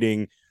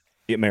incorporating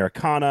the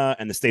Americana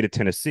and the state of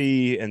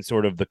Tennessee and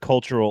sort of the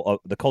culture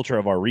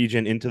of our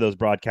region into those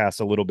broadcasts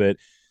a little bit.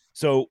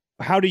 So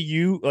how do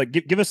you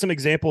give us some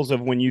examples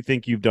of when you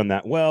think you've done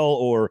that well,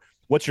 or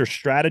what's your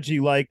strategy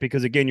like?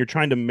 Because again, you're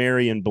trying to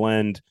marry and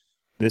blend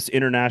this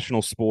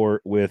international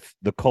sport with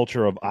the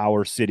culture of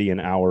our city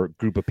and our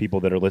group of people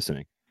that are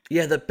listening.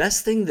 Yeah, the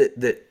best thing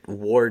that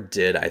Ward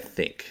did, I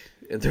think,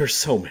 there's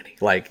so many.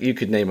 Like, you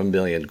could name a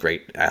million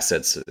great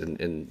assets,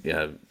 and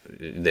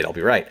they'd all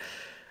be right.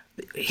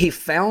 He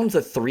found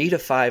the 3 to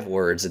 5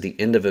 words at the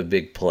end of a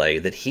big play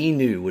that he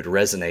knew would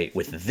resonate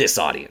with this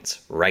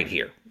audience right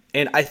here.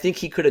 And I think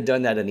he could have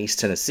done that in East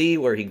Tennessee,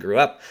 where he grew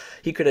up.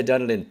 He could have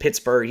done it in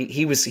Pittsburgh.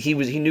 He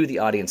knew the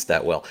audience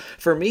that well.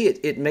 For me,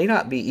 it may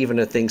not be even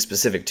a thing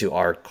specific to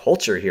our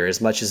culture here as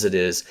much as it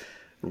is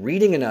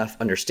reading enough,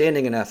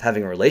 understanding enough,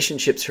 having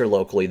relationships here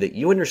locally that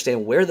you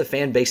understand where the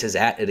fan base is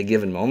at a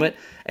given moment,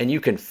 and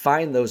you can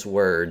find those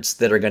words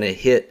that are going to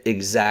hit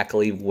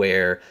exactly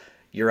where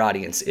your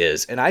audience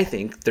is. And I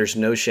think there's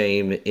no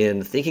shame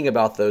in thinking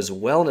about those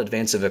well in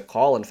advance of a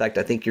call. In fact,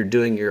 I think you're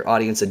doing your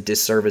audience a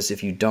disservice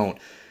if you don't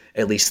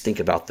at least think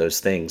about those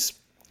things.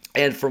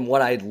 And from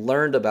what I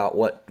learned about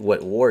what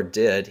Ward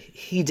did,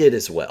 he did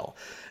as well.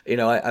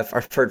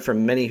 I've heard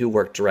from many who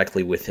worked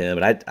directly with him,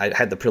 and I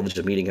had the privilege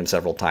of meeting him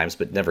several times,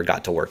 but never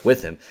got to work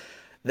with him,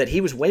 that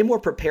he was way more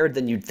prepared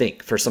than you'd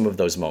think for some of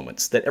those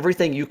moments, that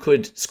everything you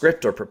could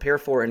script or prepare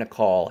for in a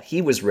call, he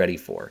was ready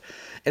for.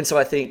 And so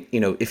I think,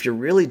 if you're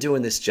really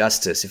doing this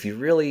justice, if you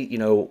really,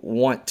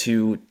 want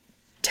to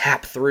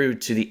tap through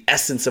to the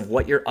essence of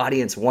what your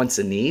audience wants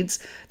and needs,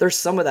 there's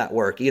some of that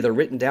work either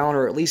written down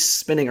or at least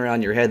spinning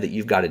around your head that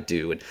you've got to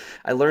do. And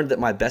I learned that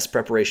my best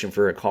preparation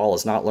for a call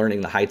is not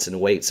learning the heights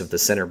and weights of the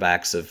center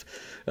backs of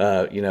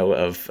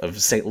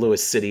St.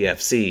 Louis City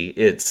FC.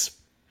 It's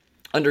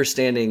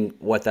understanding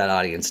what that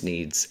audience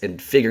needs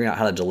and figuring out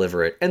how to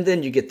deliver it, and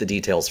then you get the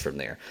details from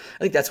there. I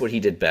think that's what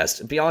he did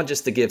best. Beyond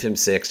just to give him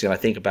 6, I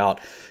think about,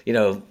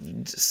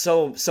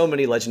 so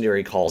many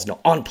legendary calls,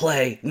 on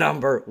play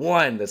number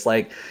 1. That's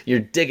like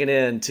you're digging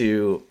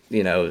into,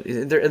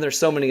 there's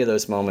so many of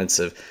those moments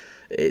of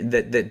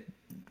that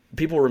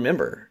people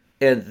remember.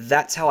 And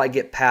that's how I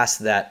get past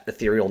that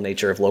ethereal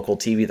nature of local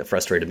TV that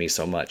frustrated me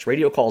so much.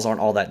 Radio calls aren't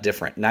all that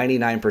different.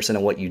 99%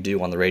 of what you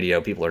do on the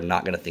radio, people are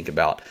not going to think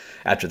about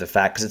after the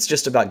fact, because it's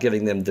just about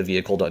giving them the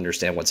vehicle to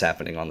understand what's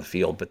happening on the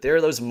field. But there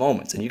are those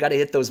moments, and you got to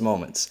hit those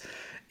moments.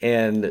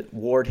 And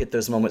Ward hit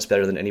those moments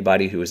better than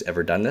anybody who has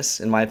ever done this,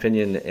 in my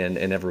opinion, and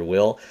ever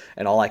will.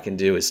 And all I can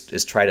do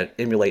is try to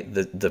emulate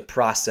the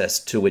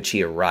process to which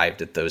he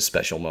arrived at those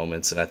special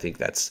moments. And I think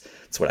that's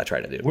what I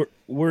try to do.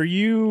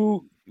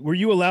 Were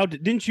you allowed to,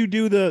 didn't you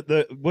do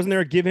wasn't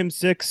there a give him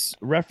 6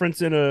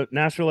 reference in a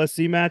Nashville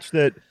SC match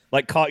that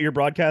like caught your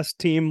broadcast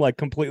team like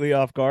completely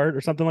off guard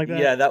or something like that?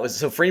 Yeah,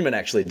 so Freeman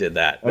actually did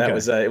that. Okay. That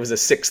was it was a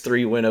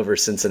 6-3 win over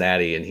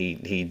Cincinnati, and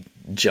he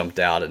jumped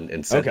out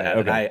and said that.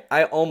 Okay. And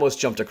I almost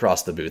jumped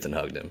across the booth and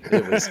hugged him.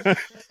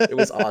 It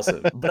was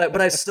awesome.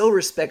 But I still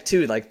respect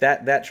too, like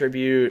that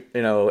tribute.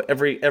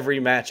 Every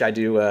match I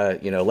do,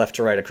 left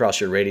to right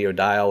across your radio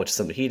dial, which is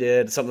something he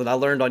did, something I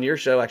learned on your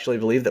show. Actually,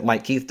 believe that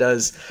Mike Keith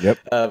does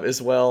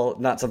as well.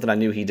 Not something I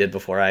knew he did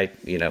before. I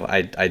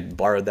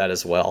borrowed that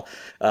as well.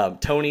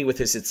 Tony with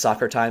his It's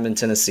Soccer Time in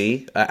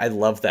Tennessee. I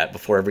love that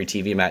before every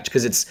TV match,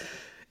 because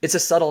it's a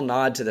subtle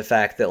nod to the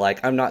fact that, like,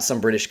 I'm not some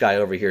British guy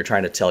over here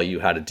trying to tell you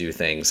how to do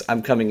things.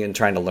 I'm coming in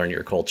trying to learn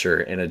your culture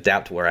and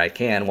adapt where I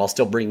can while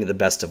still bringing the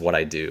best of what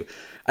I do.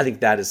 I think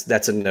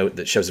that's a note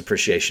that shows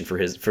appreciation for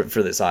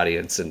this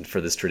audience and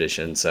for this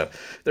tradition. So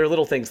there are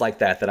little things like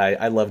that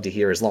I love to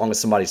hear, as long as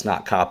somebody's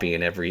not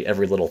copying every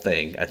little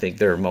thing. I think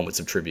there are moments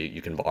of tribute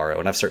you can borrow,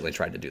 and I've certainly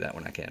tried to do that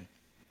when I can.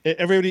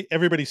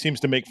 Everybody seems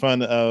to make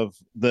fun of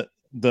the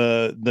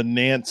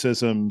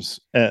Nanceisms,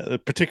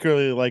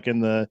 particularly like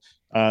in the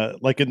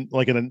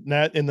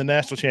in the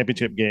national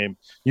championship game.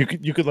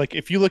 You could like,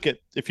 if you look at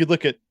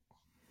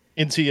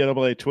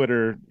NCAA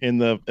Twitter in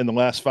the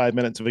last 5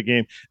 minutes of a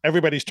game,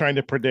 everybody's trying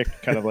to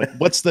predict kind of like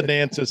what's the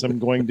Nanceism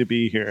going to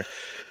be here,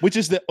 which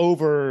is like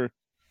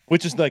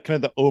kind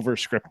of the over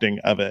scripting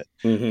of it.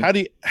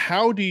 Mm-hmm.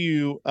 How do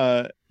you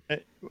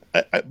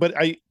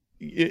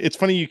it's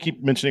funny you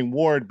keep mentioning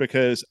Ward,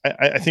 because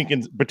I think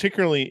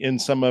particularly in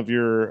some of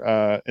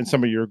your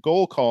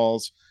goal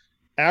calls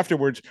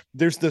afterwards,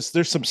 there's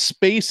some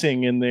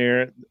spacing in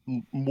there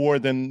more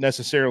than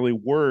necessarily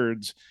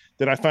words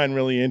that I find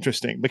really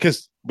interesting,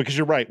 because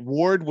you're right.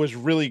 Ward was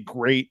really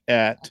great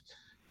at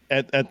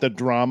the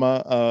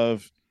drama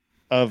of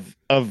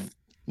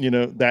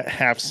that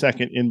half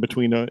second in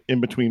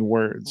between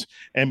words,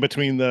 and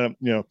between the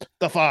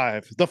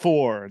 5, the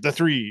 4, the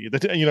 3,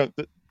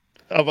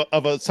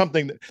 of a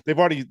something that they've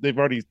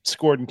already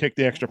scored and kicked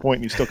the extra point,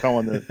 and you're still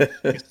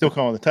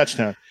calling the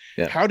touchdown.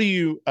 Yeah. How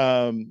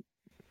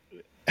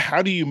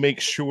do you make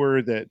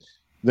sure that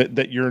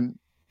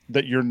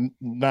you're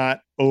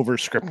not over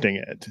scripting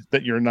it,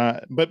 that you're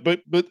not, but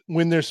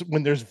when there's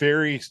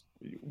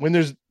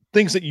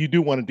things that you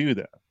do want to do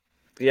though?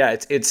 Yeah,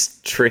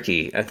 it's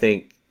tricky. I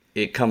think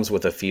it comes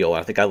with a feel.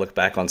 I think I look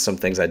back on some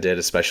things I did,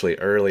 especially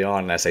early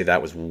on, and I say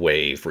that was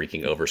way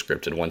freaking over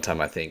scripted. One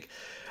time I think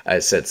I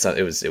said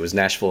it was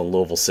Nashville and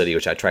Louisville City,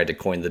 which I tried to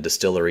coin the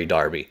Distillery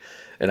Derby.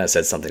 And I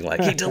said something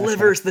like, he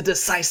delivers the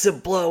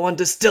decisive blow on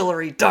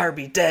Distillery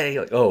Derby Day.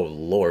 Like, oh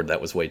Lord, that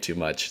was way too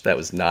much. That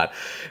was not.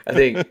 I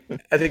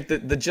think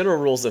the general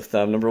rules of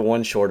thumb: number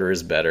 1, shorter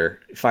is better.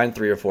 Find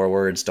 3 or 4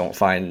 words. Don't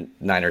find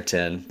 9 or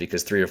 10,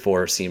 because 3 or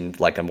 4 seem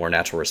like a more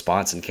natural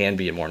response and can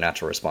be a more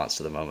natural response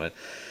to the moment.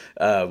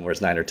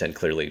 Whereas 9 or 10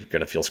 clearly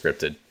going to feel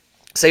scripted.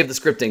 Save the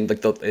scripting,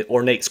 like the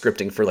ornate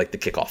scripting for like the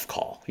kickoff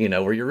call,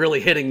 where you're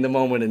really hitting the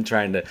moment and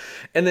trying to,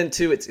 and then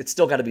too, it's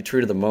still got to be true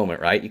to the moment,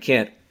 right? You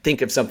can't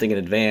think of something in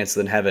advance,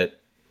 then have it,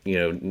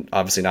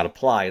 obviously not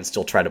apply and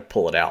still try to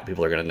pull it out.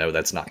 People are going to know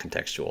that's not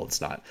contextual.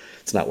 It's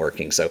not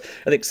working. So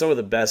I think some of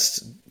the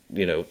best,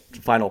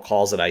 final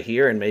calls that I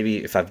hear, and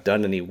maybe if I've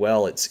done any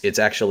well, it's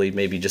actually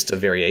maybe just a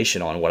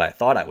variation on what I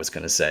thought I was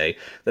going to say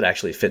that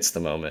actually fits the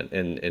moment,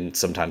 and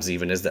sometimes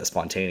even is that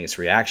spontaneous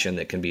reaction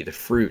that can be the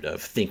fruit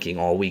of thinking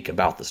all week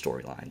about the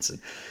storylines.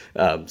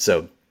 And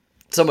so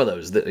some of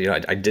those that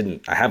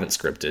I haven't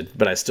scripted,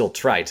 but I still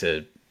try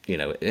to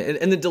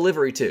and the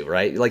delivery too,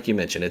 right? Like you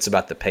mentioned, it's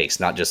about the pace,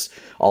 not just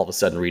all of a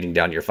sudden reading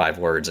down your 5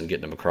 words and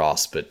getting them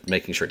across, but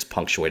making sure it's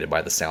punctuated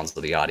by the sounds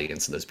of the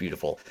audience and those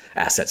beautiful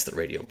assets that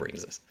radio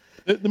brings us.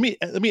 Let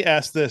me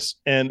ask this,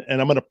 and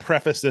I'm going to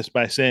preface this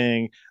by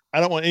saying I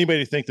don't want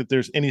anybody to think that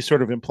there's any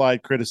sort of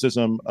implied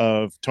criticism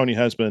of Tony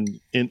Husband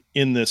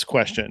in this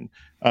question,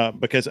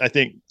 because I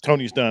think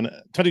Tony's done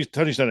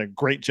a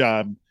great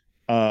job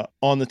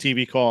on the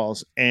TV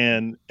calls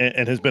and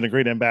has been a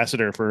great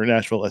ambassador for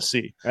Nashville SC.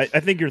 I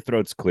think your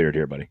throat's cleared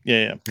here, buddy.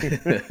 Yeah.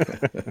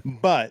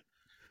 But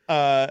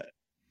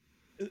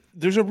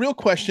there's a real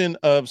question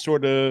of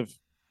sort of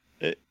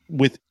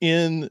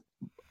within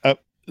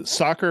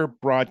soccer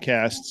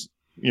broadcasts,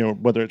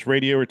 whether it's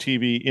radio or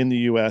TV in the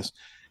U.S.,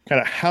 kind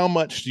of how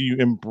much do you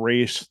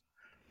embrace,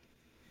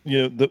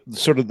 the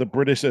sort of the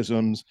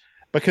Britishisms?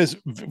 Because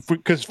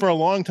for a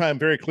long time,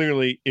 very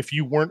clearly, if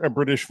you weren't a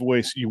British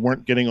voice, you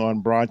weren't getting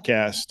on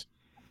broadcast,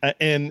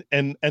 and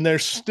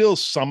there's still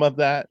some of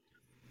that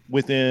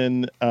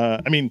within.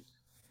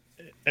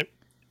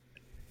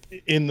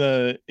 In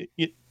the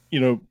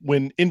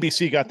when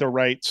NBC got the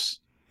rights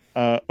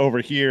over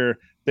here,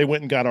 they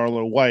went and got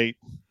Arlo White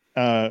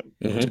to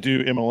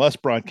do MLS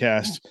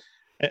broadcasts,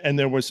 and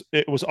there was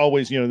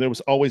always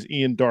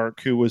Ian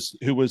Darke who was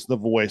the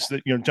voice.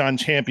 That John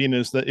Champion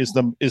is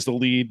the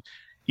lead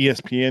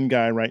ESPN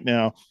guy right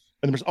now,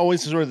 and there was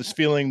always sort of this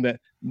feeling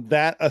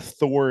that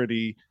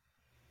authority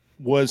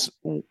was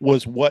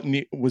what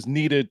was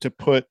needed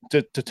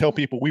to tell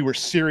people we were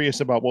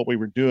serious about what we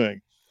were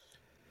doing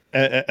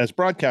as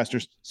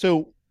broadcasters.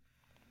 So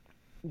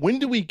when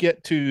do we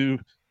get to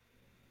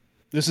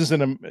this? Is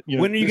when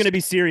are you going to be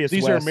serious?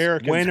 These Wes? are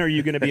Americans. When are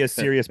you going to be a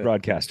serious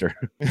broadcaster?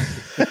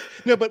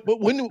 No, but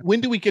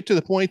when do we get to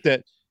the point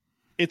that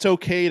it's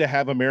okay to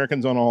have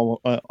Americans on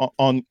all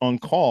on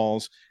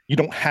calls? You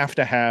don't have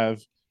to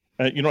have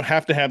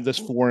this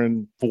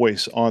foreign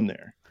voice on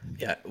there.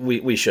 Yeah,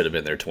 we should have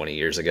been there 20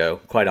 years ago,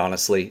 quite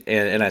honestly.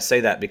 And I say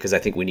that because I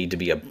think we need to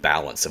be a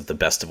balance of the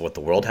best of what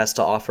the world has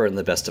to offer and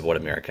the best of what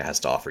America has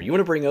to offer. You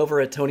want to bring over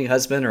a Tony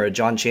Husband or a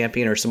John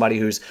Champion or somebody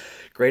who's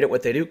great at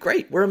what they do?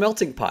 Great, we're a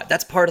melting pot.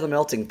 That's part of the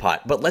melting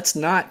pot. But let's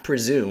not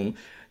presume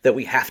that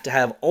we have to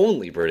have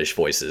only British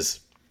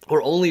voices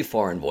or only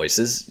foreign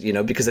voices,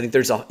 because I think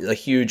there's a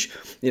huge,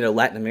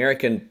 Latin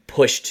American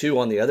push too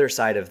on the other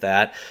side of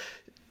that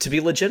to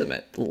be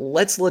legitimate.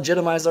 Let's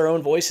legitimize our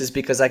own voices,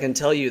 because I can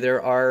tell you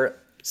there are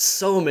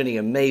so many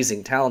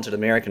amazing, talented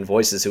American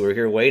voices who are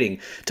here waiting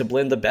to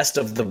blend the best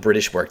of the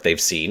British work they've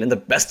seen and the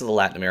best of the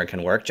Latin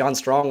American work. John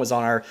Strong was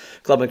on our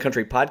Club and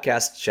Country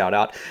podcast, shout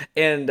out,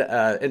 and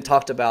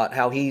talked about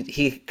how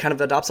he kind of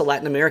adopts a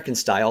Latin American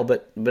style,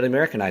 but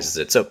Americanizes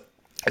it. So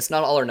it's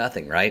not all or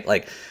nothing, right?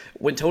 Like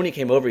when Tony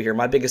came over here,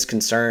 my biggest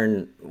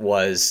concern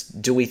was,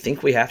 do we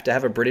think we have to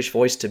have a British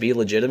voice to be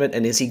legitimate?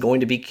 And is he going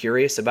to be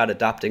curious about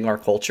adopting our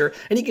culture?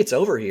 And he gets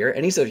over here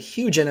and he's a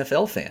huge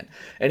NFL fan,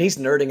 and he's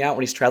nerding out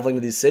when he's traveling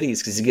to these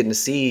cities because he's getting to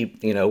see,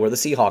 where the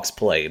Seahawks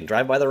play and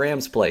drive by the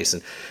Rams place.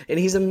 And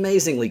he's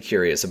amazingly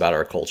curious about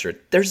our culture.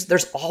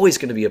 There's always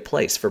going to be a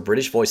place for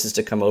British voices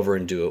to come over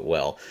and do it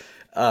well.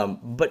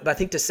 But I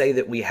think to say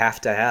that we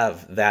have to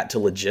have that to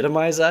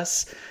legitimize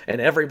us,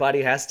 and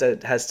everybody has to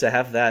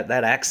have that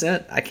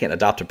accent. I can't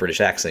adopt a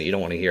British accent. You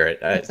don't want to hear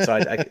it. So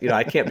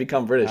I can't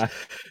become British.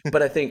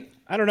 But I think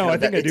I don't know. I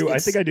think I do. I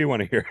think I do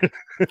want to hear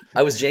it.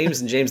 I was James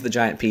and James the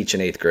Giant Peach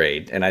in 8th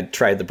grade, and I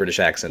tried the British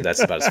accent.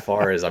 That's about as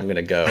far as I'm going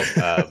to go.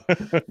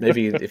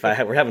 Maybe if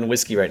we're having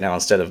whiskey right now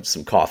instead of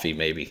some coffee,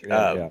 maybe.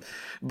 Yeah.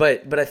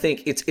 But I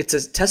think it's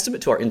a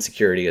testament to our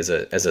insecurity as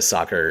a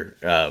soccer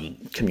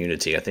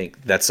community. I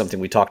think that's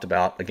something we talked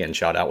about, again,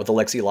 shout out with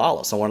Alexi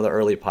Lawless on one of the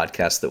early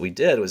podcasts that we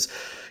did was,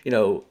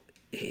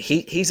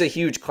 he's a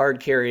huge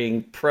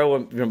card-carrying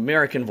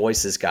pro-American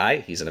voices guy.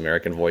 He's an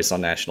American voice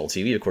on national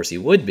TV. Of course he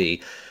would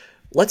be.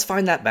 Let's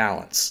find that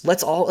balance.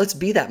 Let's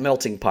be that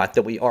melting pot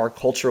that we are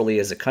culturally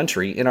as a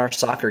country in our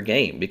soccer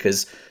game,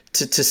 because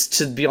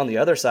to be on the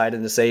other side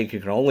and to say you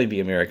can only be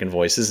American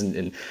voices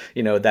and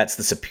that's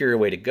the superior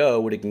way to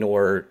go would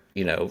ignore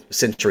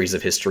centuries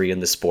of history in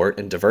the sport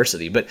and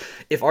diversity. But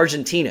if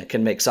Argentina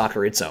can make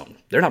soccer its own,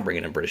 they're not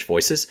bringing in British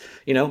voices.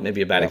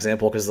 Maybe a bad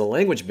example because of the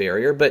language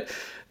barrier, but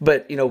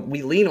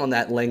we lean on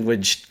that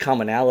language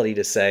commonality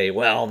to say,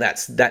 well,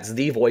 that's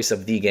the voice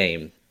of the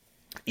game.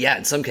 Yeah,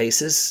 in some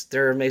cases,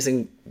 there are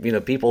amazing,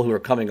 people who are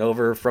coming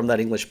over from that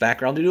English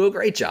background who do a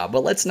great job.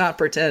 But let's not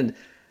pretend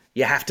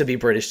you have to be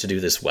British to do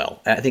this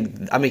well. I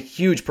think I'm a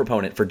huge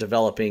proponent for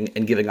developing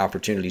and giving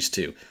opportunities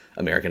to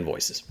American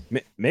voices.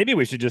 Maybe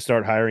we should just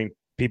start hiring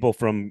people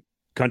from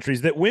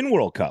countries that win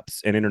World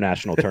Cups and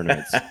international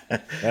tournaments.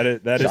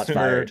 That is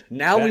fired.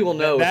 Now we will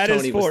know if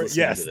Tony was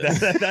listening to this.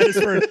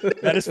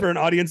 That is for an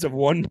audience of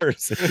one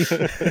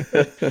person.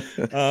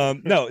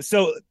 No,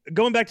 so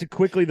going back to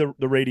quickly the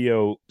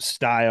radio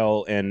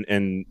style and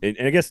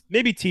I guess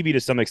maybe TV to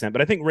some extent,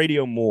 but I think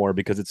radio more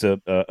because it's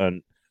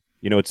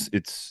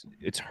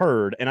it's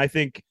heard. And I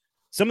think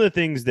some of the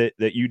things that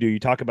you do, you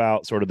talk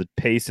about sort of the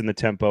pace and the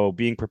tempo,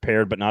 being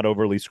prepared but not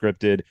overly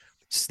scripted.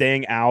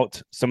 staying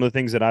out. Some of the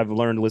things that I've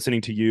learned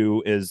listening to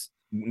you is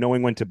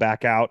knowing when to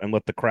back out and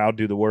let the crowd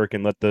do the work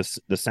and let the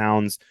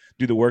sounds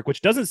do the work,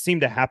 which doesn't seem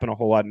to happen a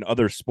whole lot in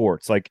other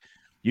sports. Like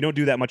you don't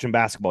do that much in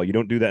basketball. You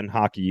don't do that in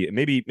hockey.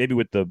 Maybe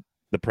with the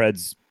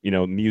Preds,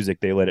 music,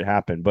 they let it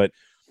happen. But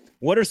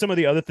what are some of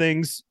the other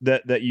things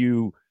that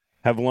you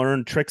have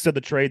learned, tricks of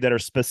the trade that are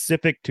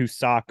specific to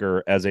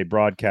soccer as a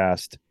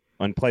broadcast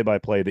on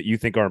play-by-play that you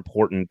think are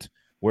important,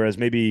 whereas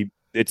maybe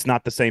it's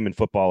not the same in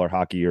football or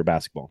hockey or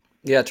basketball?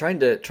 Yeah, trying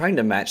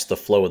to match the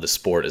flow of the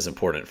sport is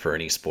important for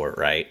any sport,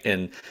 right?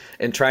 And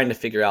trying to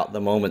figure out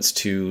the moments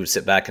to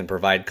sit back and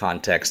provide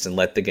context and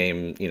let the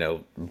game,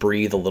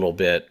 breathe a little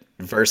bit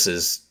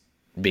versus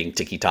being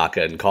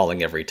tiki-taka and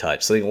calling every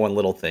touch. So I think one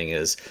little thing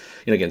is,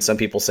 again, some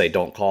people say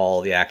don't call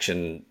the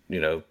action,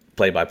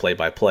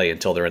 play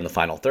until they're in the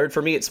final third.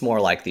 For me, it's more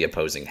like the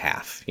opposing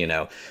half,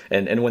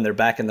 and when they're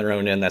back in their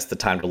own end, that's the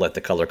time to let the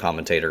color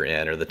commentator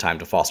in, or the time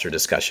to foster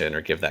discussion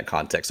or give that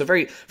context. So from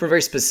a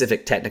very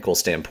specific technical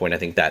standpoint, I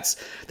think that's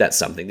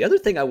something. The other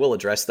thing I will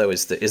address though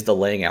is the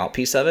laying out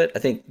piece of it. I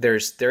think there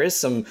is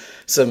some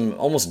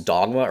almost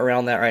dogma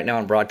around that right now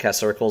in broadcast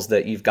circles,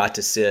 that you've got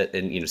to sit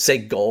and say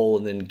goal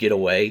and then get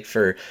away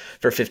for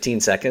 15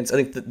 seconds.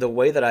 I think the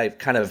way that I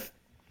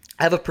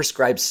have a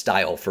prescribed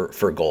style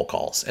for goal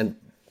calls. And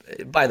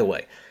by the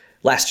way,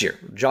 last year,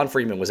 John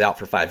Freeman was out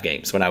for 5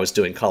 games when I was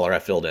doing color. I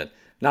filled in.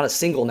 Not a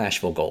single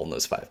Nashville goal in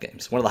those 5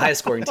 games. One of the highest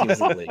scoring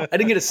teams in the league. I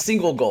didn't get a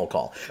single goal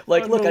call.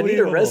 Look, I need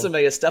a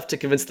resume of stuff to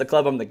convince the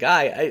club I'm the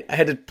guy. I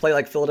had to play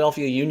like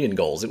Philadelphia Union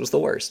goals. It was the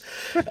worst.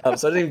 So I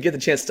didn't even get the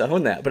chance to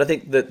hone that. But I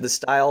think that the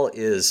style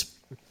is,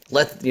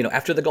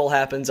 after the goal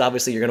happens,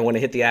 obviously you're going to want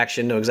to hit the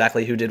action, know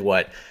exactly who did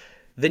what.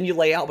 Then you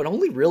lay out, but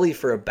only really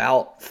for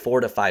about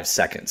 4 to 5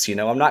 seconds.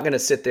 I'm not going to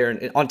sit there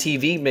and on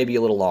TV, maybe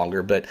a little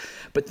longer, but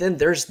then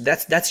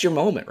that's your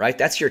moment, right?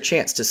 That's your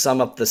chance to sum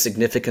up the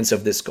significance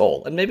of this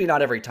goal. And maybe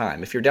not every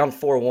time. If you're down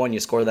 4-1, you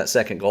score that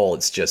second goal,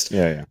 it's just,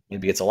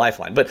 maybe it's a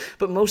lifeline. But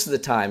most of the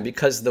time,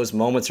 because those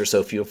moments are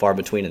so few and far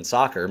between in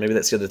soccer, maybe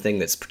that's the other thing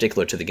that's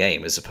particular to the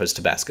game as opposed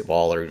to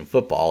basketball or even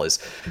football, is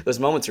those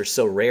moments are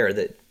so rare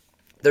that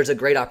there's a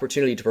great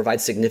opportunity to provide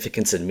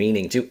significance and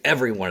meaning to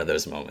every one of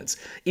those moments,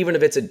 even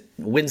if it's a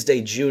Wednesday,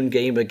 June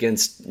game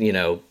against,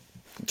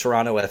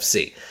 Toronto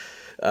FC.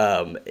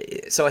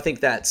 So I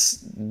think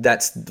that's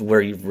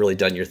where you've really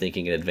done your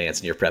thinking in advance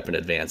and your prep in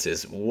advance,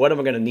 is what am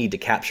I going to need to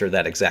capture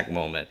that exact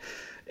moment?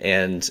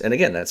 And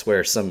again, that's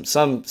where some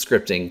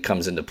scripting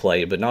comes into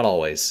play, but not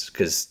always,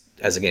 because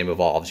as the game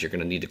evolves, you're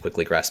going to need to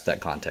quickly grasp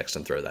that context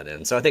and throw that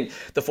in. So I think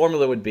the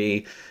formula would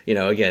be,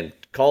 again,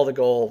 call the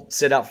goal,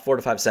 sit out for 4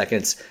 to 5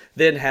 seconds,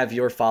 then have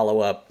your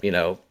follow-up,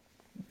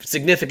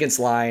 significance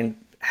line,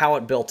 how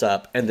it built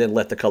up, and then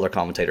let the color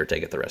commentator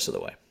take it the rest of the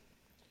way.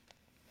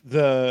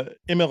 The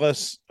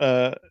MLS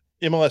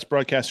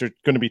broadcasts are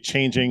going to be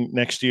changing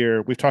next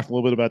year. We've talked a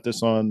little bit about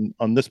this on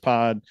this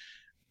pod.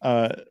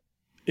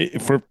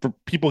 For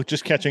people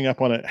just catching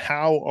up on it,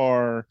 how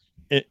are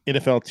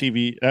MLS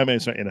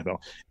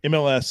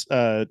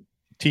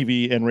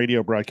TV and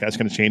radio broadcasts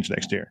going to change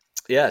next year?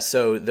 Yeah,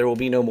 so there will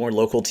be no more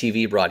local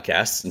TV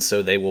broadcasts, and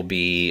so they will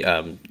be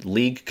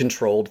league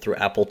controlled through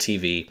Apple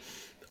TV.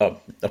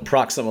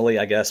 Approximately,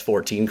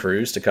 14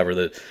 crews to cover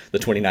the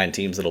 29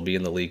 teams that'll be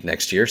in the league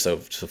next year, so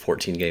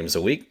 14 games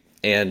a week.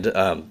 And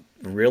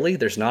really,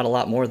 there's not a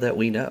lot more that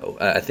we know.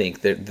 I think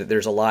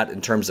there's a lot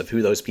in terms of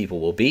who those people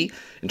will be,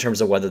 in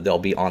terms of whether they'll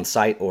be on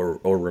site or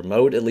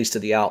remote, at least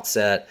at the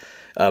outset.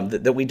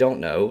 That we don't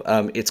know.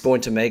 It's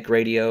going to make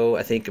radio,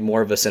 I think,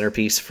 more of a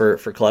centerpiece for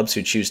clubs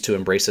who choose to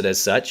embrace it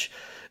as such.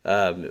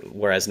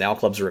 Whereas now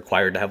clubs are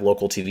required to have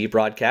local TV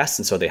broadcasts,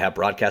 and so they have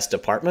broadcast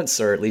departments,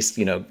 or at least,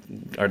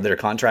 they're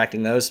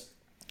contracting those.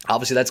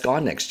 Obviously, that's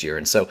gone next year.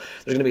 And so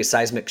there's going to be a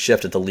seismic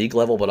shift at the league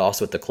level, but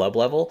also at the club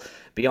level.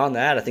 Beyond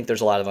that, I think there's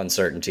a lot of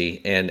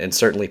uncertainty, and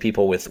certainly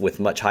people with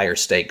much higher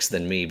stakes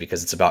than me,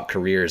 because it's about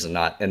careers and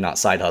not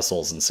side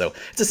hustles. And so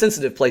it's a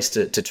sensitive place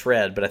to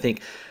tread. But I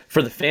think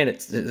for the fan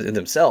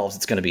themselves,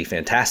 it's going to be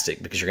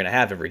fantastic, because you're going to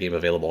have every game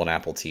available on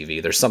Apple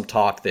TV. There's some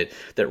talk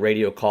that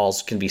radio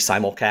calls can be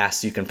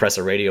simulcast. You can press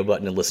a radio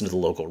button and listen to the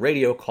local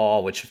radio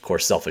call, which, of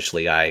course,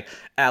 selfishly, I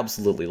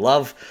absolutely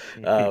love.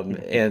 I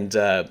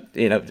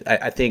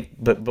think,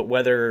 but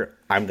whether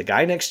I'm the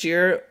guy next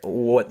year,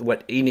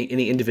 what any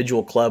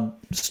individual club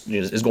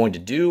is going to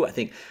do, I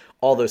think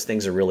all those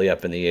things are really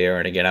up in the air.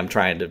 And again, I'm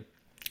trying to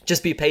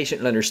just be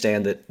patient and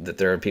understand that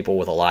there are people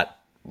with a lot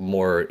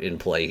more in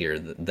play here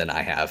than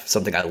I have.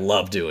 Something I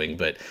love doing,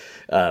 but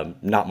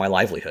not my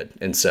livelihood.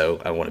 And so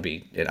I want to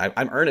be, and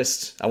I'm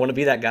earnest. I want to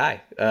be that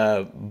guy.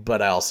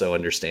 But I also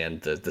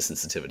understand the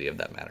sensitivity of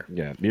that matter.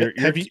 Yeah.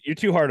 You're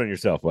too hard on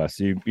yourself, Wes.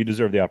 You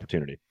deserve the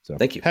opportunity. So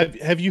thank you.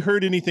 Have you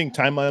heard anything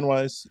timeline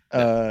wise?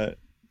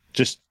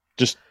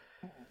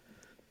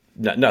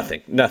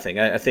 Nothing.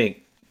 I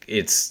think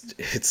it's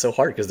so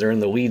hard because they're in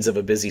the weeds of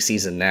a busy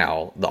season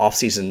now. The off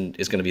season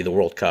is going to be the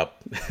World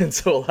Cup, and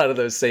so a lot of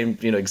those same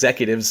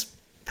executives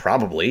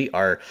probably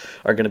are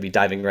going to be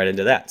diving right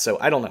into that. So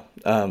I don't know.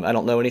 I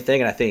don't know anything,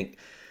 and I think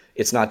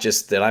it's not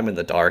just that I'm in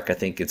the dark. I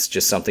think it's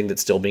just something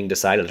that's still being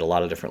decided at a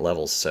lot of different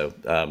levels. So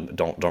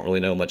don't really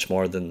know much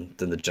more than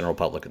the general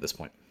public at this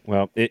point.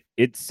 Well,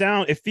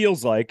 it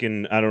feels like,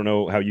 and I don't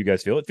know how you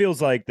guys feel. It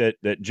feels like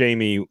that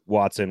Jamie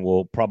Watson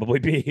will probably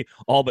be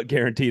all but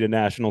guaranteed a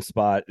national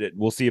spot.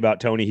 We'll see about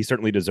Tony. He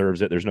certainly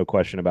deserves it. There's no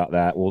question about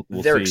that.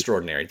 They're see.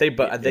 Extraordinary. They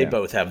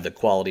both have the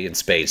quality and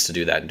space to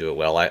do that and do it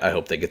well. I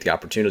hope they get the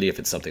opportunity if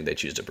it's something they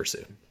choose to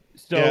pursue.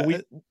 So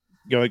yeah,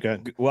 go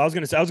ahead. Well, I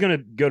was gonna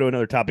go to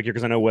another topic here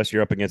because I know Wes,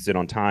 you're up against it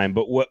on time.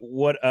 But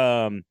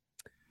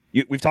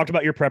we've talked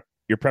about your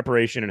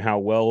preparation and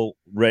how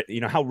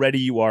how ready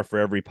you are for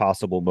every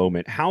possible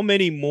moment. How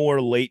many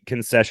more late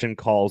concession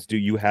calls do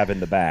you have in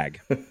the bag?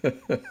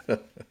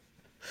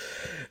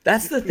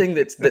 That's the thing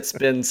that's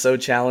been so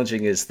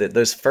challenging, is that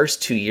those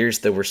first 2 years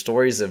there were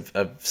stories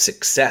of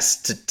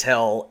success to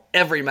tell.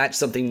 Every match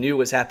something new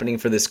was happening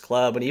for this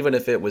club, and even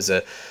if it was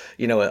a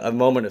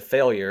moment of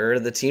failure,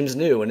 the teams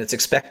knew, and it's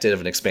expected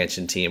of an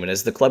expansion team. And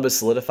as the club has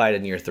solidified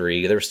in year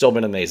 3, there's still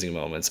been amazing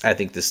moments. I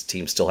think this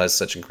team still has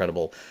such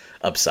incredible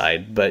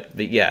upside, but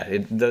yeah,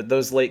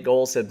 those late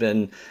goals have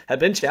been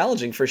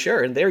challenging for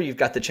sure. And there you've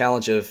got the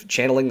challenge of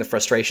channeling the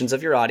frustrations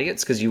of your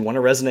audience because you want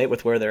to resonate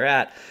with where they're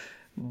at,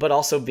 but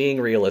also being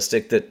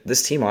realistic that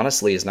this team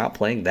honestly is not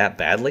playing that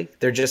badly.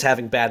 They're just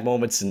having bad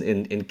moments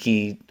in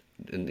key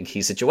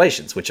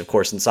situations, which of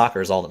course in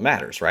soccer is all that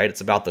matters, right?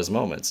 It's about those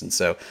moments. And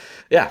so,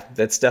 yeah,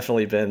 that's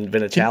definitely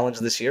been a challenge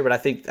this year, but I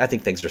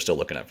think things are still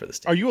looking up for this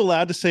team. Are you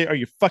allowed to say, "Are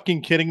you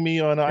fucking kidding me"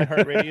 on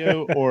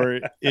iHeartRadio, or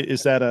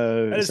is that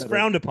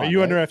frowned upon? Are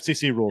you under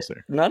FCC rules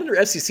there? Not under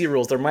FCC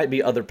rules. There might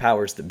be other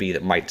powers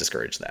that might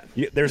discourage that.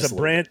 There's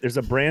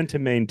a brand to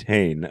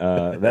maintain.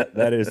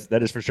 That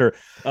is for sure.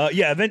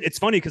 Yeah, it's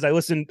funny because I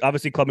listen,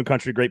 obviously, Club and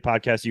Country, great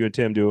podcast. You and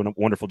Tim doing a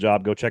wonderful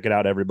job. Go check it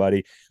out,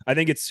 everybody. I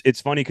think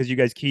it's funny because you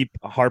guys keep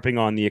harping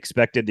on the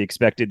expected,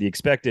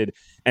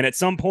 and at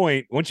some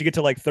point, once you get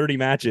to like 30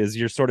 matches,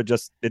 you're sort of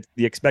just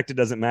the expected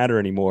doesn't matter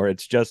anymore.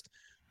 It's just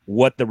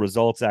what the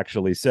results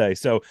actually say.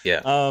 So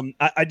yeah,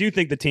 I do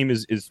think the team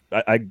is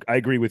I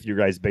agree with your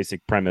guys'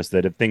 basic premise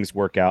that if things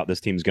work out, this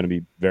team's going to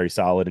be very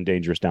solid and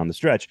dangerous down the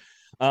stretch.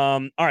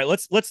 All right,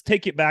 let's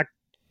take it back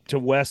to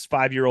Wes,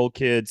 5-year-old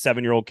kid,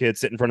 7-year-old kid,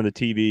 sit in front of the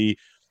TV.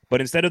 But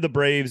instead of the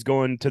Braves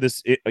going to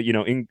this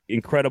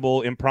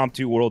incredible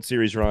impromptu World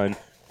Series run,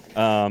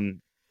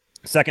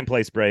 second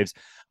place Braves,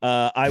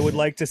 I would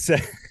like to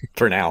say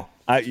for now.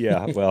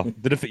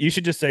 You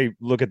should just say,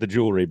 look at the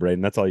jewelry,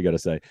 Braden. That's all you got to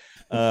say.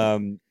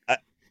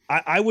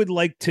 I would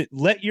like to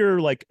let your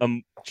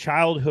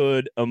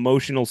childhood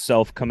emotional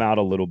self come out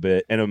a little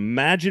bit and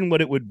imagine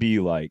what it would be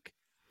like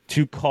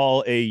to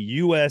call a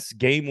U.S.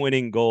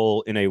 game-winning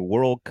goal in a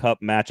World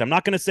Cup match. I'm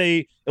not going to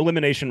say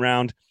elimination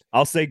round.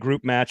 I'll say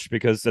group match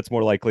because that's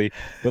more likely.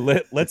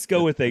 But let's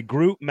go with a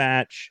group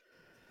match.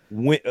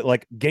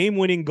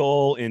 Game-winning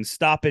goal in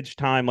stoppage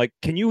time.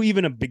 Can you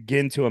even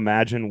begin to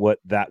imagine what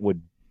that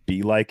would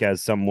be like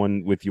as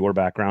someone with your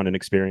background and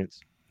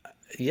experience?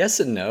 Yes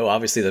and no.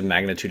 Obviously, the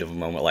magnitude of a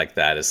moment like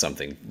that is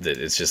something that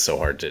it's just so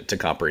hard to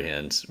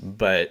comprehend.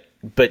 But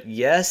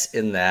yes,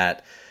 in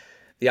that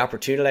the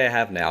opportunity I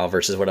have now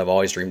versus what I've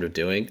always dreamed of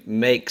doing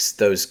makes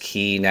those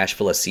key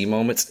Nashville SC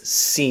moments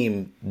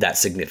seem that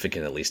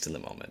significant, at least in the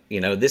moment.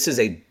 This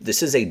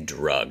is a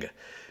drug.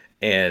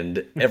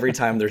 And every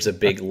time there's a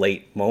big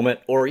late moment,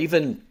 or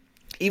even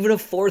a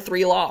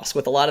 4-3 loss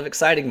with a lot of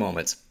exciting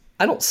moments,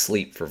 I don't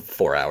sleep for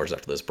 4 hours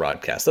after those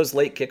broadcasts. Those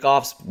late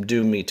kickoffs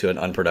doom me to an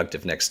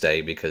unproductive next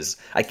day because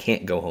I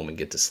can't go home and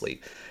get to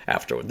sleep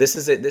afterward. This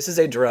is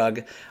a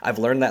drug. I've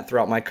learned that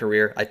throughout my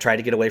career. I try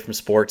to get away from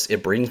sports.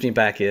 It brings me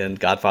back in.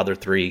 Godfather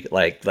 3,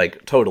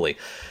 like totally.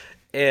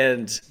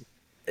 And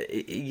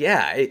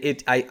yeah,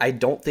 I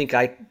don't think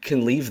I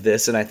can leave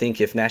this. And I think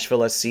if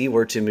Nashville SC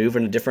were to move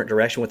in a different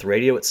direction with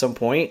radio at some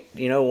point,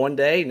 one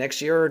day, next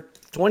year or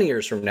 20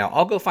 years from now,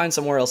 I'll go find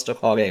somewhere else to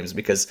call games,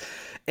 because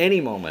any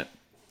moment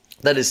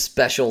that is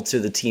special to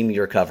the team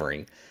you're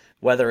covering,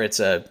 whether it's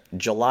a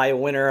July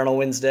winner on a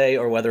Wednesday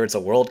or whether it's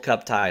a World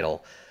Cup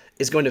title,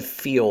 is going to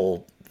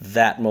feel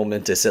that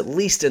momentous, at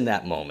least in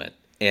that moment.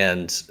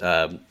 And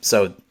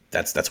so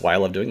that's why I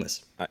love doing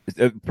this.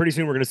 Pretty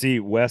soon we're going to see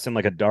Wes in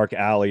a dark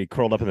alley,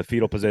 curled up in the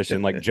fetal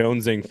position,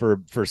 jonesing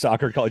for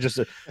soccer call, just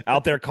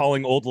out there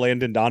calling old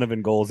Landon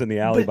Donovan goals in the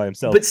alley by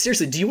himself. But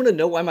seriously, do you want to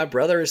know why my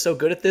brother is so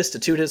good at this, to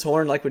toot his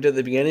horn like we did at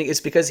the beginning? It's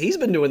because he's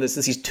been doing this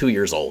since he's 2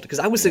 years old. Because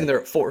I was sitting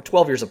there at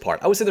 12 years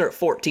apart. I was sitting there at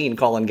 14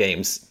 calling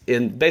games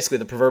in basically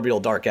the proverbial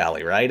dark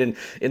alley, right? And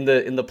in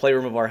the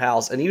playroom of our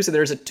house. And he was sitting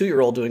there as a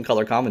 2-year-old doing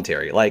color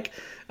commentary.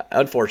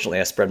 Unfortunately,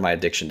 I spread my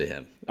addiction to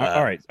him.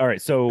 All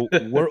right. So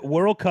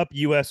World Cup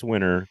U.S.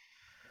 winner,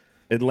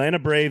 Atlanta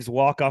Braves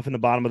walk off in the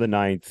bottom of the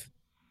 9th,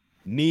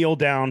 kneel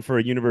down for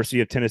a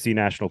University of Tennessee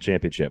national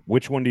championship.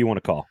 Which one do you want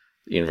to call?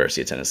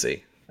 University of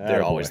Tennessee.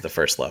 They're always the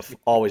first love.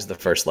 Always the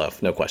first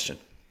love. No question.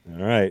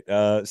 All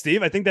right.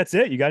 Steve, I think that's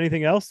it. You got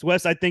anything else?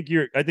 Wes, I think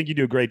you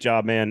do a great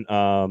job, man.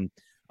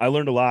 I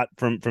learned a lot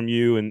from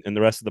you and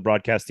the rest of the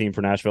broadcast team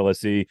for Nashville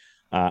SC.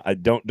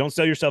 Don't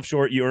sell yourself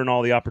short. You earn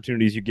all the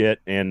opportunities you get,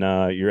 and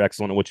you're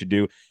excellent at what you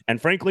do.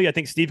 And frankly, I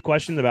think Steve's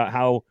question about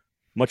how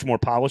much more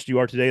polished you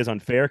are today is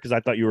unfair, because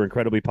I thought you were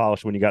incredibly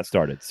polished when you got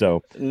started.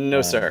 So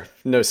No, sir.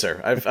 No, sir.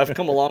 I've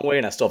come a long way,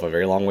 and I still have a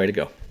very long way to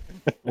go.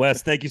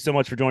 Wes, thank you so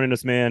much for joining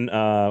us, man.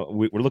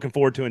 We're looking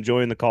forward to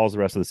enjoying the calls the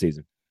rest of the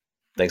season.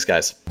 Thanks,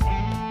 guys.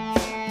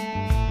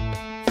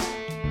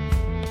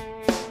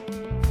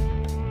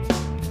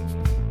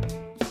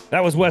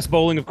 That was Wes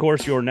Bowling, of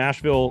course, your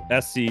Nashville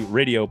SC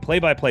radio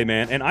play-by-play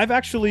man, and I've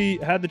actually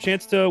had the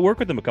chance to work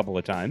with him a couple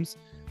of times.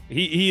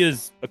 He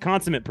is a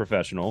consummate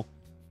professional,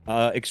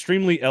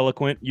 extremely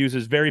eloquent,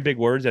 uses very big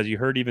words, as you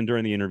heard even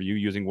during the interview,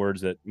 using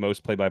words that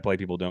most play-by-play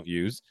people don't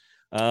use,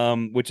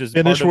 which is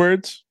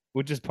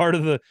part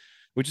of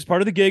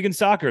the gig in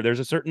soccer. There's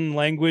a certain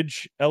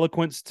language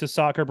eloquence to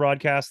soccer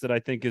broadcasts that I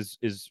think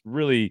is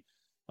really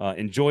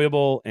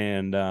enjoyable,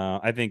 and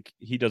I think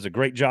he does a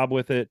great job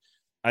with it.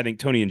 I think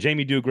Tony and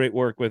Jamie do great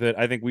work with it.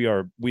 I think we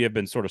have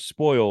been sort of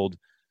spoiled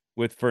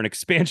for an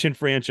expansion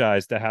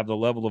franchise to have the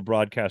level of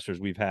broadcasters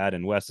we've had,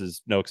 and Wes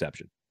is no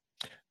exception.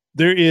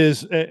 There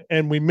is,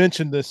 and we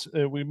mentioned this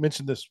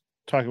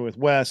talking with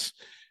Wes.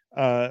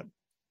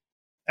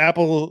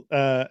 Apple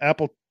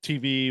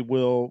TV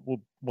will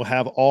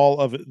have all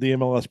of the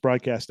MLS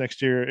broadcast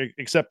next year,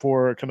 except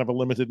for kind of a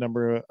limited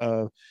number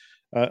of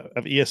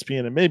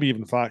ESPN and maybe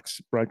even Fox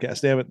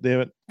broadcasts. They haven't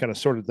kind of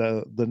sorted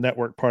the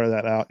network part of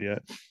that out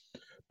yet.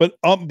 But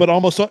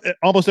almost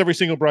every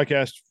single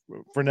broadcast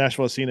for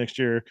Nashville SC next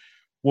year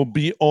will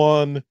be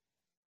on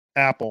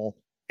Apple,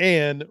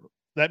 and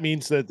that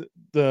means that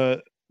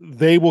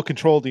they will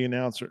control the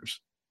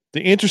announcers. The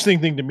interesting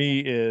thing to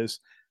me is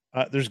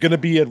there's going to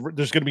be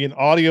an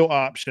audio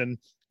option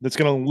that's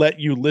going to let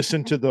you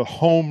listen to the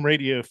home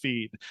radio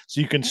feed, so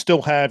you can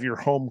still have your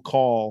home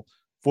call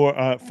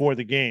for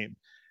the game.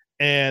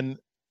 And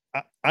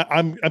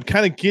I'm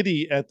kind of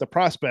giddy at the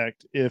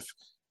prospect if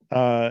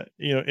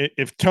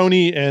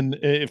Tony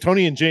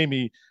and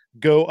Jamie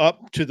go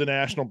up to the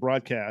national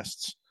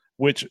broadcasts,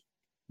 which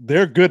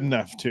they're good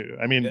enough to.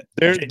 I mean,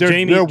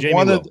 Jamie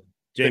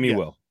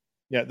will.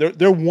 Yeah,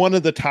 they're one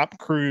of the top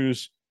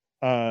crews.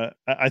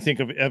 I think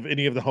of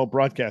any of the whole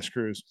broadcast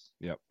crews.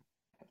 Yep.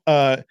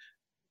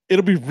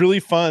 It'll be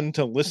really fun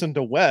to listen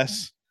to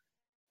Wes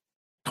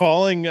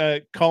calling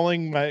my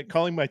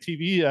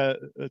TV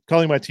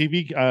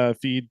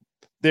feed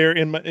there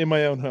in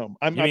my own home.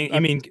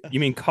 You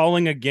mean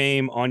calling a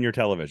game on your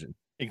television?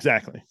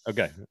 Exactly.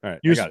 Okay. All right.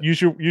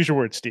 Use your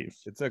words, Steve.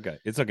 It's okay.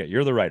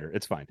 You're the writer.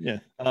 It's fine. Yeah.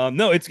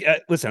 No,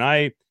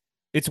 listen,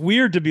 it's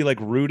weird to be like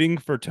rooting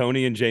for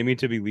Tony and Jamie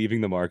to be leaving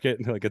the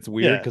market. Like, it's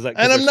weird because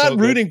I'm not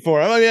rooting for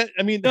them.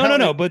 I mean,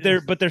 no. But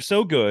they're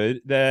so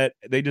good that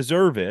they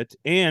deserve it.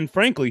 And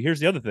frankly, here's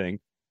the other thing.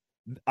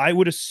 I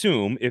would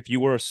assume if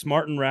you were a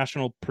smart and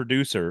rational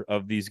producer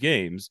of these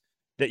games,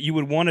 that you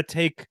would want to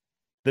take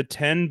the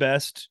 10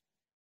 best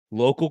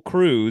local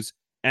crews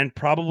and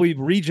probably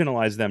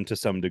regionalize them to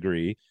some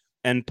degree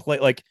and play,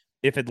 like,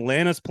 if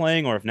Atlanta's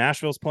playing or if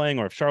Nashville's playing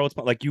or if Charlotte's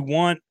playing, like, you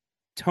want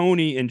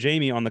Tony and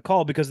Jamie on the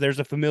call because there's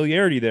a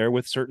familiarity there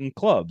with certain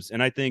clubs.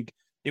 And I think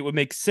it would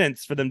make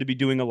sense for them to be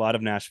doing a lot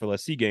of Nashville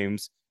SC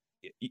games,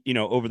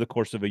 over the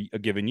course of a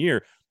given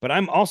year. But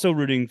I'm also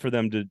rooting for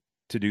them to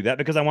do that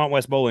because I want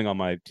Wes Bowling on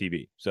my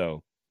TV.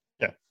 So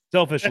yeah,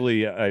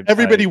 selfishly,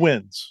 everybody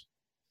wins.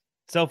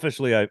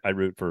 Selfishly, I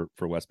root for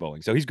Wes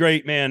Bowling. So he's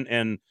great, man.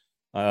 And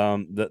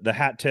the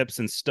hat tips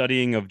and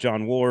studying of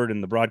John Ward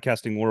and the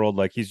broadcasting world,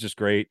 like, he's just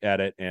great at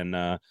it, and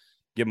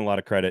give him a lot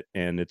of credit.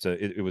 And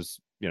it was,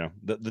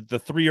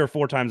 the 3 or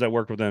 4 times I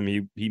worked with him,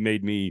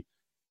 he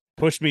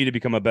pushed me to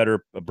become a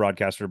better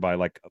broadcaster by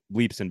like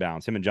leaps and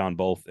bounds, him and John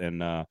both.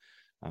 And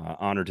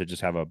honored to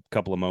just have a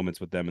couple of moments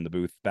with them in the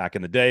booth back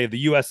in the day,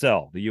 the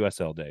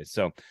USL days.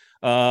 So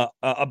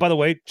by the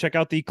way, check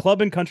out the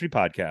Club and Country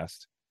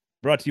podcast,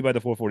 brought to you by the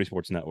 440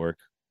 Sports Network,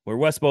 where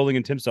Wes Bowling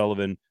and Tim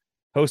Sullivan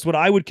host what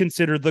I would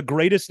consider the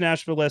greatest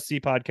Nashville SC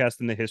podcast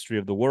in the history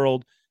of the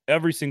world,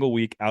 every single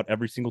week, out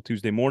every single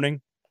Tuesday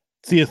morning.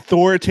 It's the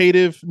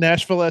authoritative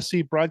Nashville SC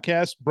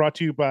broadcast, brought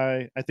to you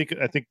by, I think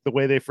the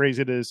way they phrase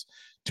it is,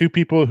 2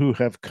 people who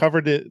have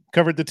covered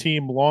the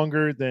team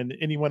longer than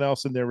anyone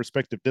else in their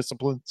respective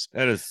disciplines.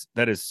 That is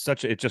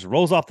it just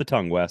rolls off the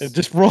tongue, Wes. It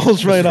just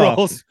rolls right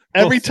off.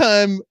 Every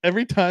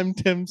time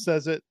Tim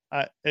says it,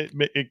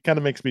 it kind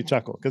of makes me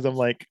chuckle because I'm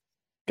like,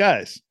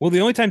 guys. Well,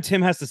 the only time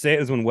Tim has to say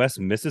it is when Wes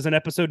misses an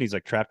episode and he's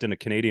like trapped in a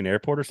Canadian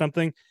airport or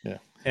something. Yeah.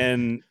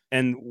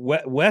 And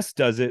Wes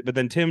does it, but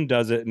then Tim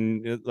does it,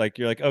 and like,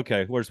 you're like,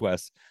 okay, where's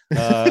Wes?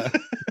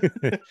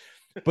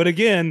 But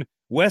again,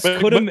 Wes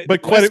could have,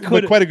 but quite a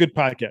good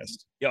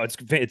podcast. Yeah,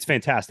 it's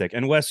fantastic,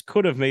 and Wes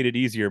could have made it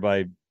easier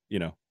by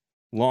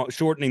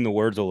shortening the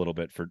words a little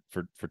bit for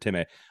Tim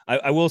A.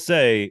 I will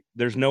say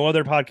there's no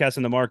other podcast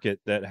in the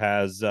market that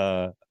has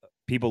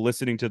people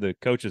listening to the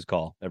coach's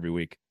call every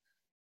week.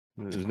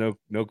 There's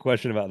no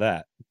question about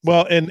that.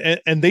 Well,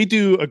 and they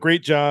do a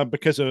great job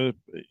because of,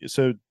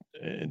 so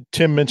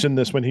Tim mentioned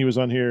this when he was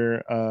on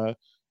here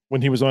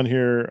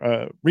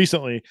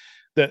recently,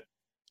 that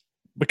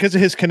because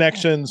of his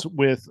connections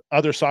with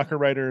other soccer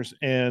writers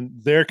and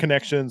their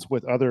connections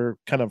with other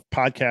kind of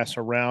podcasts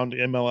around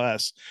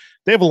MLS,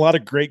 they have a lot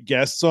of great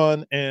guests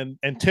on. And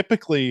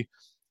typically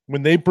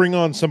when they bring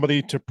on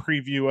somebody to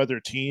preview other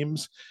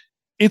teams,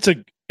 it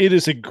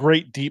is a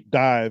great deep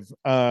dive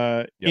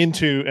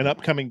into an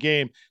upcoming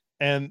game.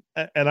 And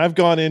I've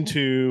gone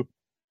into,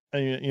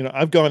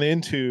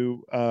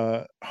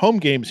 home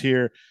games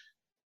here,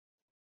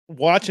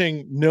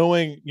 watching,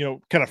 knowing,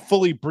 kind of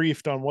fully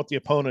briefed on what the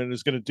opponent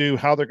is going to do,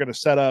 how they're going to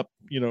set up,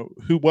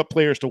 what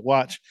players to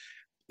watch.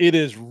 It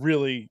is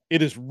really,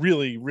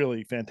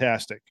 really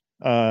fantastic.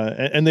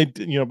 And they,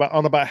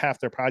 on about half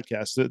their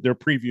podcasts, they're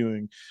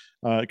previewing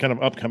kind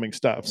of upcoming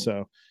stuff.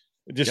 So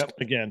just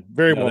again,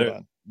 very well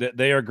done.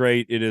 They are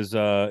great. It is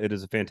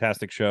a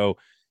fantastic show.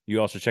 You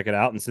also check it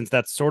out. And since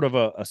that's sort of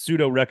a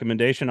pseudo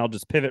recommendation, I'll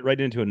just pivot right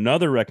into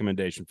another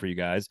recommendation for you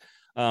guys.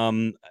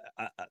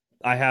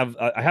 I have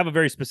a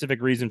very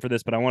specific reason for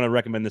this, but I want to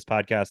recommend this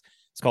podcast.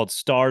 It's called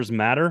Stars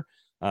Matter.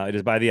 It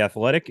is by The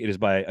Athletic. It is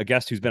by a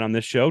guest who's been on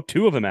this show,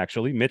 two of them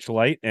actually, Mitch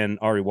Light and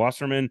Ari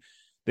Wasserman.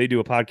 They do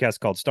a podcast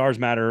called Stars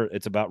Matter.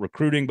 It's about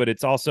recruiting, but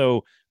it's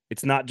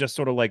not just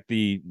sort of like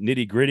the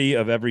nitty gritty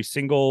of every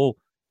single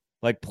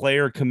like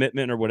player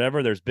commitment or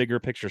whatever. There's bigger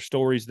picture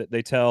stories that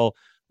they tell.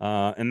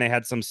 And they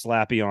had some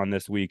Slappy on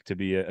this week to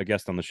be a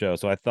guest on the show.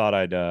 So I thought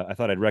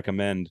I'd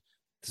recommend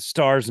the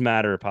Stars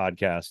Matter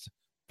podcast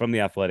from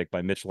The Athletic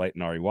by Mitch Light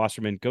and Ari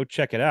Wasserman. Go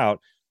check it out.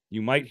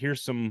 You might hear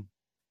some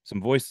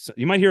voice.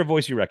 You might hear a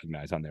voice you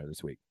recognize on there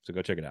this week. So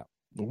go check it out.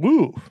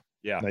 Woo.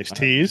 Yeah. Nice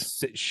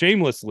tease.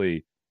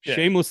 Shamelessly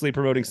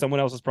promoting someone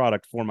else's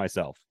product for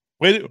myself.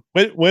 Way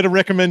to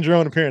recommend your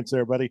own appearance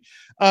there, buddy.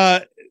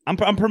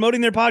 I'm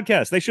promoting their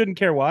podcast. They shouldn't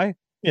care why.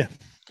 Yeah.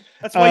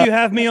 That's why you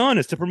have me on,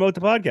 is to promote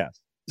the podcast.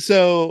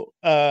 So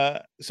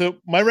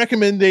my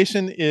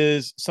recommendation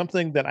is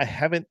something that I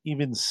haven't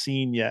even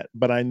seen yet,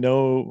 but I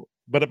know,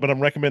 but I'm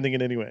recommending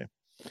it anyway.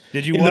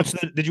 Did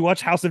you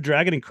watch House of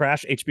Dragon and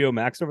crash HBO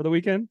Max over the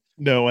weekend?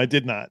 No, I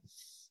did not.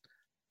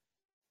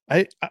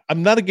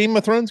 I'm not a Game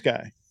of Thrones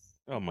guy.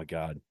 Oh my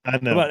God. I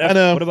know.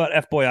 What about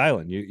F-Boy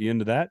Island? You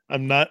into that?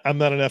 I'm not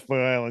an F-Boy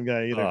Island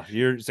guy either. Oh,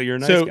 you're a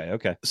nice guy.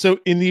 Okay. So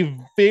in the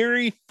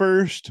very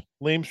first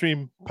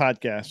Lamestream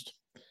podcast,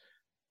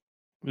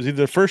 it was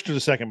either the first or the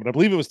second, but I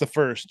believe it was the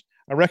first,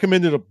 I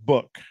recommended a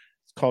book.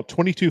 It's called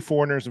 22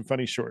 Foreigners and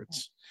Funny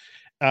Shorts.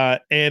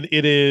 And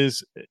it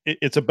was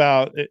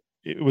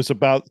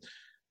about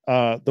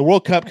the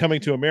World Cup coming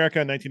to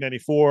America in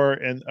 1994,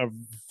 and a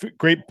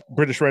great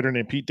British writer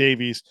named Pete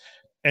Davies.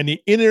 And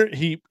he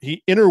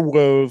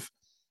interwove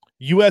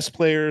U.S.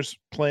 players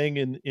playing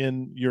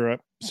in Europe.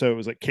 So it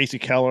was like Casey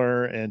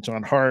Keller and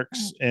John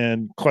Harkes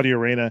and Claudio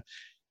Reyna,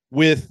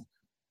 with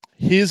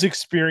his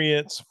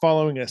experience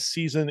following a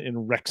season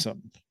in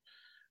Wrexham.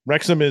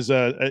 Wrexham is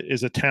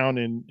a town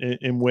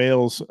in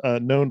Wales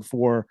known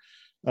for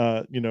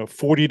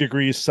 40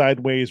 degrees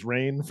sideways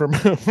rain for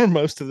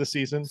most of the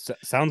season.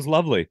 Sounds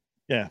lovely.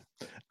 Yeah.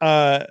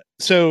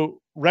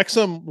 So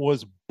Wrexham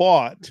was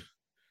bought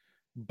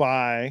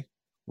by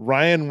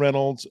Ryan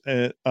Reynolds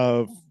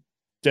of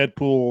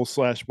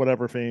Deadpool /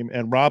 whatever fame,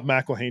 and Rob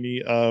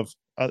McElhenney of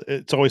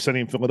It's Always Sunny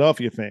in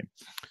Philadelphia fame.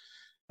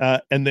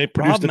 And they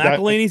produced Rob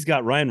McElhenney's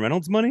got Ryan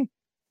Reynolds money.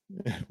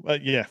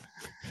 Yeah.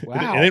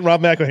 Wow. It ain't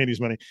Rob McElhenney's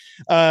money.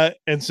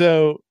 And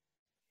so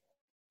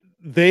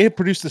they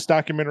produced this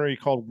documentary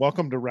called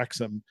Welcome to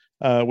Wrexham,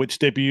 which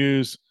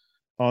debuts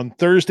on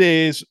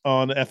Thursdays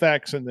on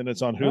FX, and then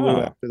it's on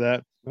Hulu after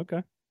that.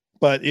 Okay.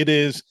 But it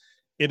is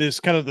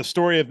kind of the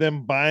story of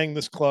them buying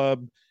this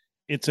club.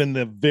 It's in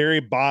the very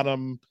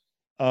bottom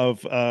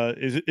of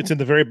it's in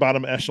the very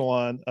bottom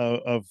echelon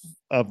of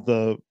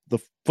the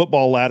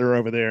football ladder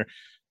over there.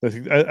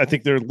 I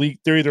think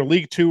they're either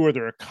League Two or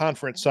they're a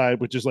conference side,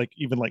 which is like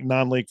even like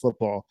non-league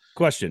football.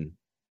 Question.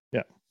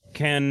 Yeah.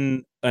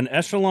 Can an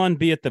echelon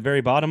be at the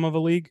very bottom of a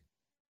league?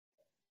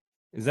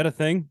 Is that a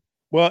thing?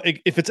 Well,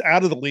 if it's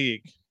out of the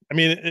league, I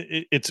mean,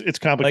 it's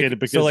complicated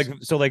because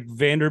so like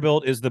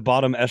Vanderbilt is the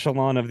bottom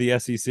echelon of the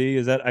SEC.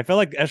 Is that? I feel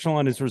like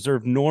echelon is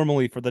reserved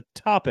normally for the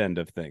top end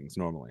of things.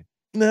 Normally.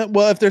 No,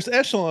 well, if there's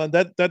echelon,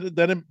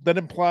 that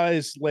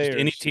implies layers.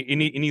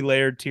 Any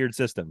layered tiered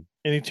system.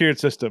 Any tiered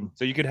system.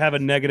 So you could have a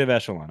negative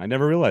echelon. I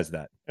never realized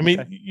that. I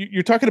mean,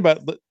 you're talking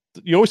about,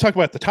 you always talk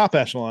about the top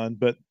echelon,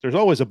 but there's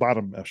always a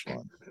bottom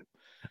echelon.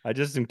 I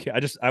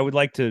would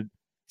like to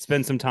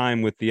spend some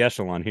time with the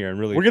echelon here and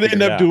really. We're gonna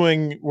end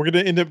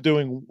up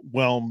doing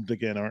whelmed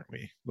again, aren't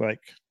we?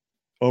 Like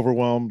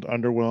overwhelmed,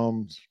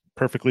 underwhelmed,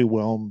 perfectly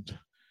whelmed.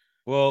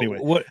 Well,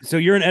 anyway. So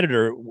you're an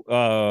editor.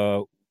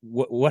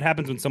 What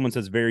happens when someone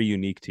says very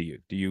unique to you?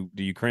 Do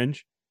you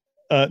cringe?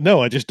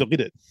 No, I just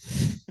delete it.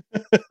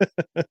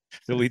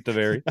 Delete the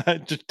very. I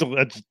just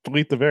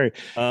delete the very.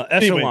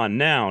 Echelon,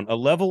 noun, a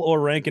level or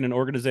rank in an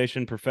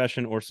organization,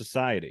 profession, or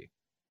society.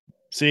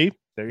 See,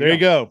 there you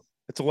go.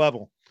 It's a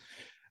level.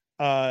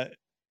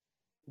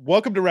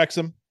 Welcome to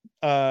Wrexham.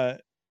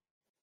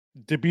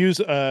 debuts.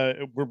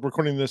 We're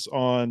recording this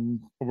on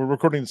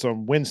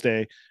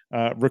Wednesday.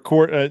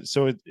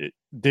 So it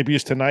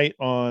debuts tonight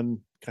on.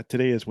 God,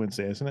 today is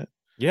Wednesday, isn't it?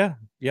 Yeah.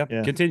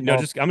 Continue. No, I'm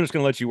just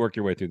gonna let you work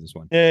your way through this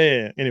one.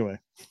 Yeah. Anyway,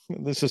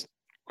 this is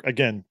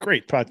again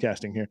great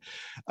podcasting here.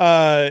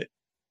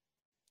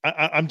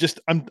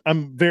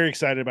 I'm very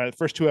excited about it. The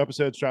first 2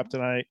 episodes drop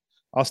tonight.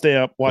 I'll stay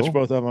up, watch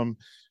both of them.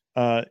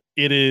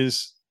 It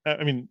is,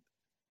 I mean,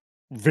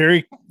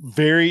 very,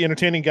 very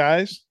entertaining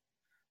guys.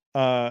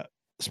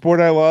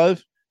 Sport I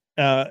love.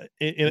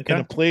 In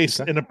a place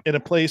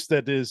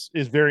that is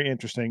very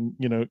interesting.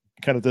 You know,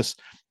 kind of this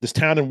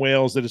town in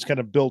Wales that is kind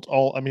of built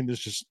all. I mean, there's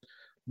just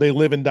they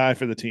live and die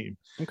for the team.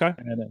 Okay,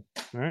 and,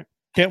 all right.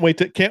 Can't wait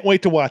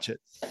to watch it.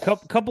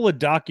 Couple of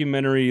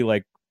documentary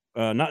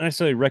not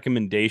necessarily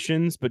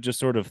recommendations, but just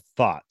sort of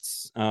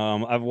thoughts. Me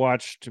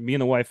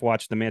and the wife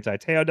watched the Manti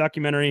Te'o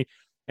documentary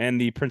and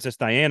the Princess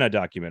Diana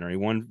documentary.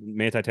 One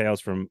Manti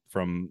Te'o's from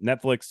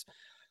Netflix,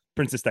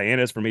 Princess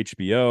Diana's from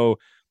HBO.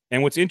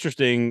 And what's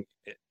interesting,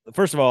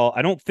 first of all,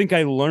 I don't think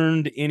I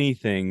learned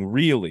anything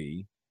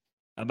really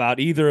about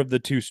either of the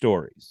 2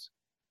 stories.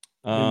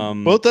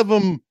 Both of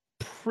them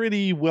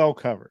pretty well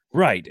covered.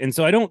 Right. And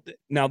so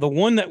now the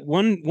one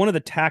of the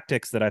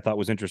tactics that I thought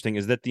was interesting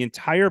is that the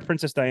entire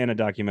Princess Diana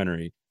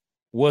documentary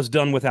was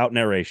done without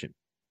narration.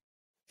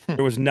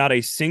 There was not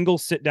a single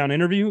sit down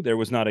interview. There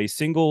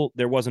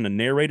wasn't a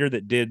narrator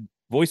that did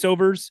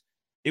voiceovers.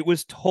 It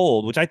was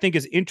told, which I think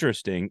is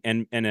interesting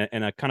and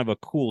a kind of a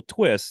cool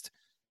twist.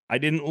 I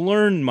didn't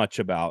learn much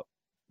about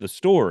the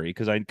story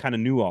because I kind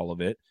of knew all of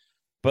it,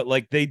 but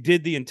they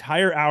did the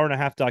entire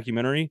hour-and-a-half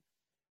documentary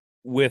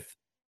with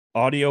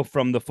audio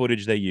from the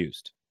footage they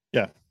used.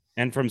 Yeah.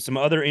 And from some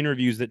other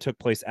interviews that took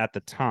place at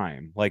the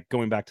time, like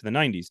going back to the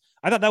 90s.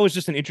 I thought that was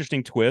just an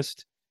interesting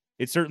twist.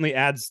 It certainly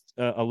adds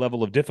a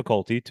level of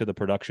difficulty to the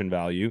production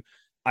value.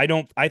 I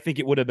think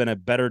it would have been a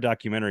better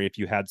documentary if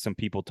you had some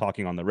people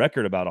talking on the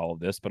record about all of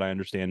this, but I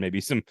understand maybe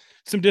some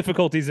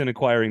difficulties in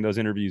acquiring those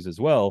interviews as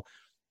well.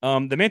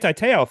 The Manti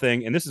Te'o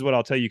thing, and this is what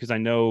I'll tell you because I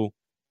know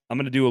I'm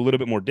going to do a little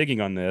bit more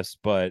digging on this,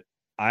 but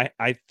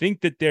I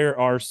think that there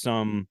are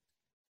some,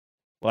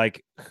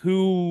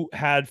 who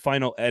had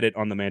final edit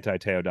on the Manti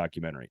Te'o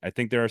documentary. I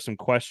think there are some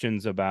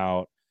questions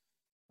about,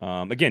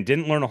 again,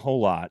 didn't learn a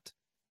whole lot,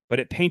 but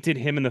it painted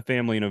him and the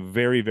family in a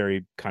very,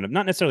 very kind of,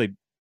 not necessarily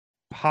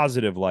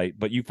positive light,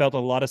 but you felt a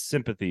lot of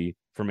sympathy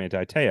for Manti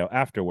Te'o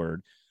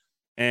afterward.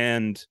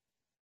 And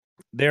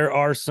there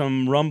are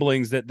some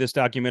rumblings that this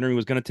documentary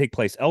was going to take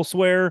place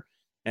elsewhere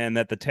and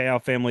that the Te'o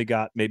family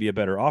got maybe a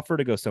better offer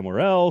to go somewhere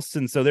else.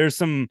 And so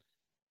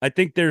I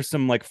think there's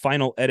some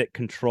final edit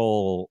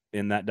control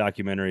in that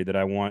documentary that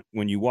I want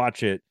when you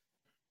watch it,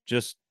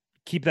 just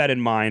keep that in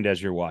mind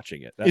as you're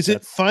watching it. Is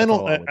it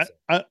final?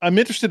 I'm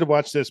interested to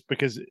watch this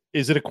because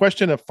is it a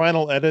question of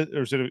final edit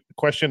or is it a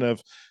question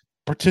of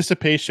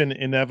participation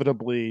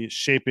inevitably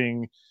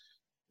shaping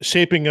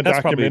a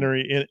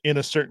documentary in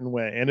a certain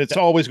way? And it's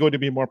always going to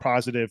be more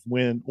positive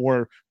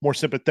or more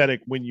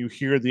sympathetic when you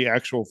hear the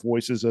actual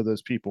voices of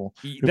those people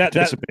who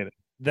participated.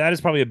 That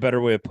is probably a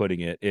better way of putting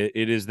it.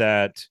 It is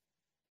that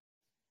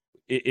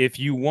if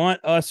you want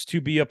us to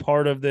be a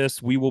part of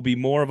this, we will be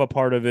more of a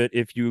part of it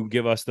if you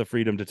give us the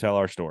freedom to tell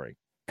our story,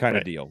 kind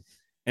of deal.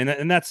 And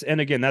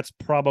again, that's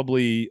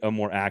probably a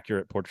more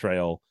accurate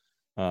portrayal.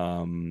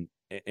 And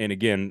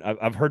again,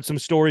 I've heard some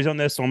stories on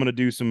this, so I'm going to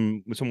do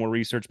some more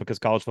research because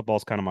college football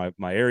is kind of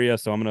my area.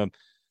 So I'm going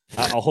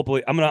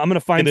to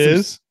find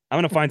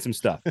some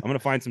stuff. I'm going to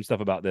find some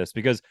stuff about this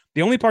because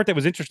the only part that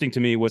was interesting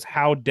to me was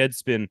how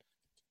Deadspin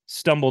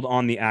stumbled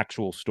on the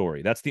actual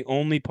story. That's the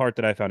only part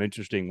that I found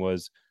interesting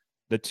was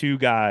the 2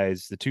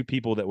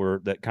 people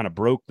that kind of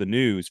broke the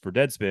news for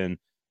Deadspin,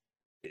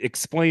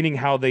 explaining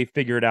how they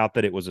figured out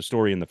that it was a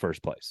story in the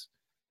first place.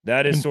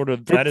 That is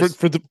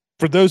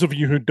for those of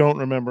you who don't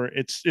remember,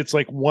 it's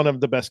one of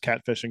the best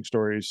catfishing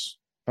stories,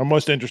 or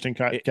most interesting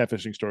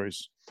catfishing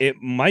stories. It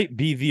might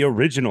be the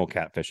original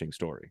catfishing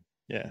story.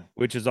 Yeah,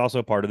 which is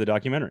also part of the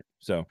documentary.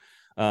 So,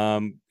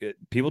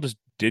 people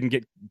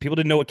didn't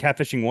know what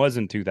catfishing was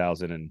in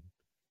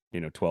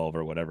 2012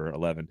 or whatever,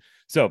 11.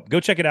 So go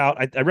check it out.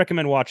 I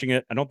recommend watching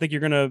it. I don't think you're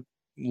going to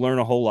learn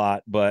a whole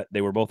lot, but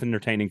they were both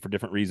entertaining for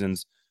different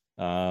reasons.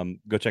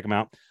 Go check them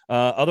out.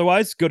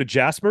 Otherwise, go to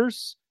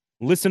Jasper's,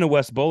 listen to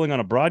Wes Bowling on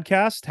a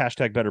broadcast,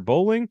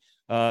 #BetterBowling.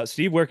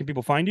 Steve, where can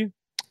people find you?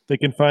 They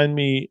can find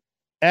me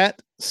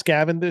at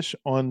Scavendish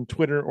on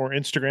Twitter or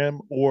Instagram,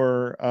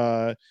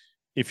 or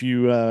if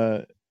you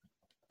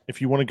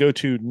want to go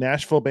to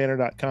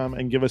NashvilleBanner.com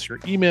and give us your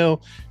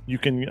email, you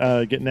can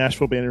get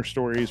Nashville Banner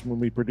stories when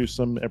we produce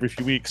them every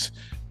few weeks,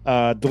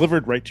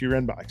 delivered right to your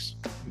inbox.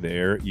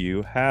 There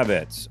you have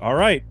it. All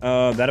right.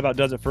 That about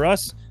does it for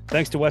us.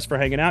 Thanks to Wes for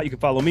hanging out. You can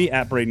follow me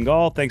at Braden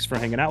Gall. Thanks for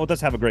hanging out with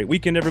us. Have a great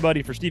weekend,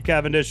 everybody. For Steve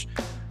Cavendish,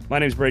 my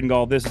name is Braden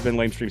Gall. This has been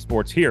Lamestream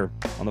Sports here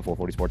on the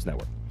 440 Sports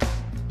Network.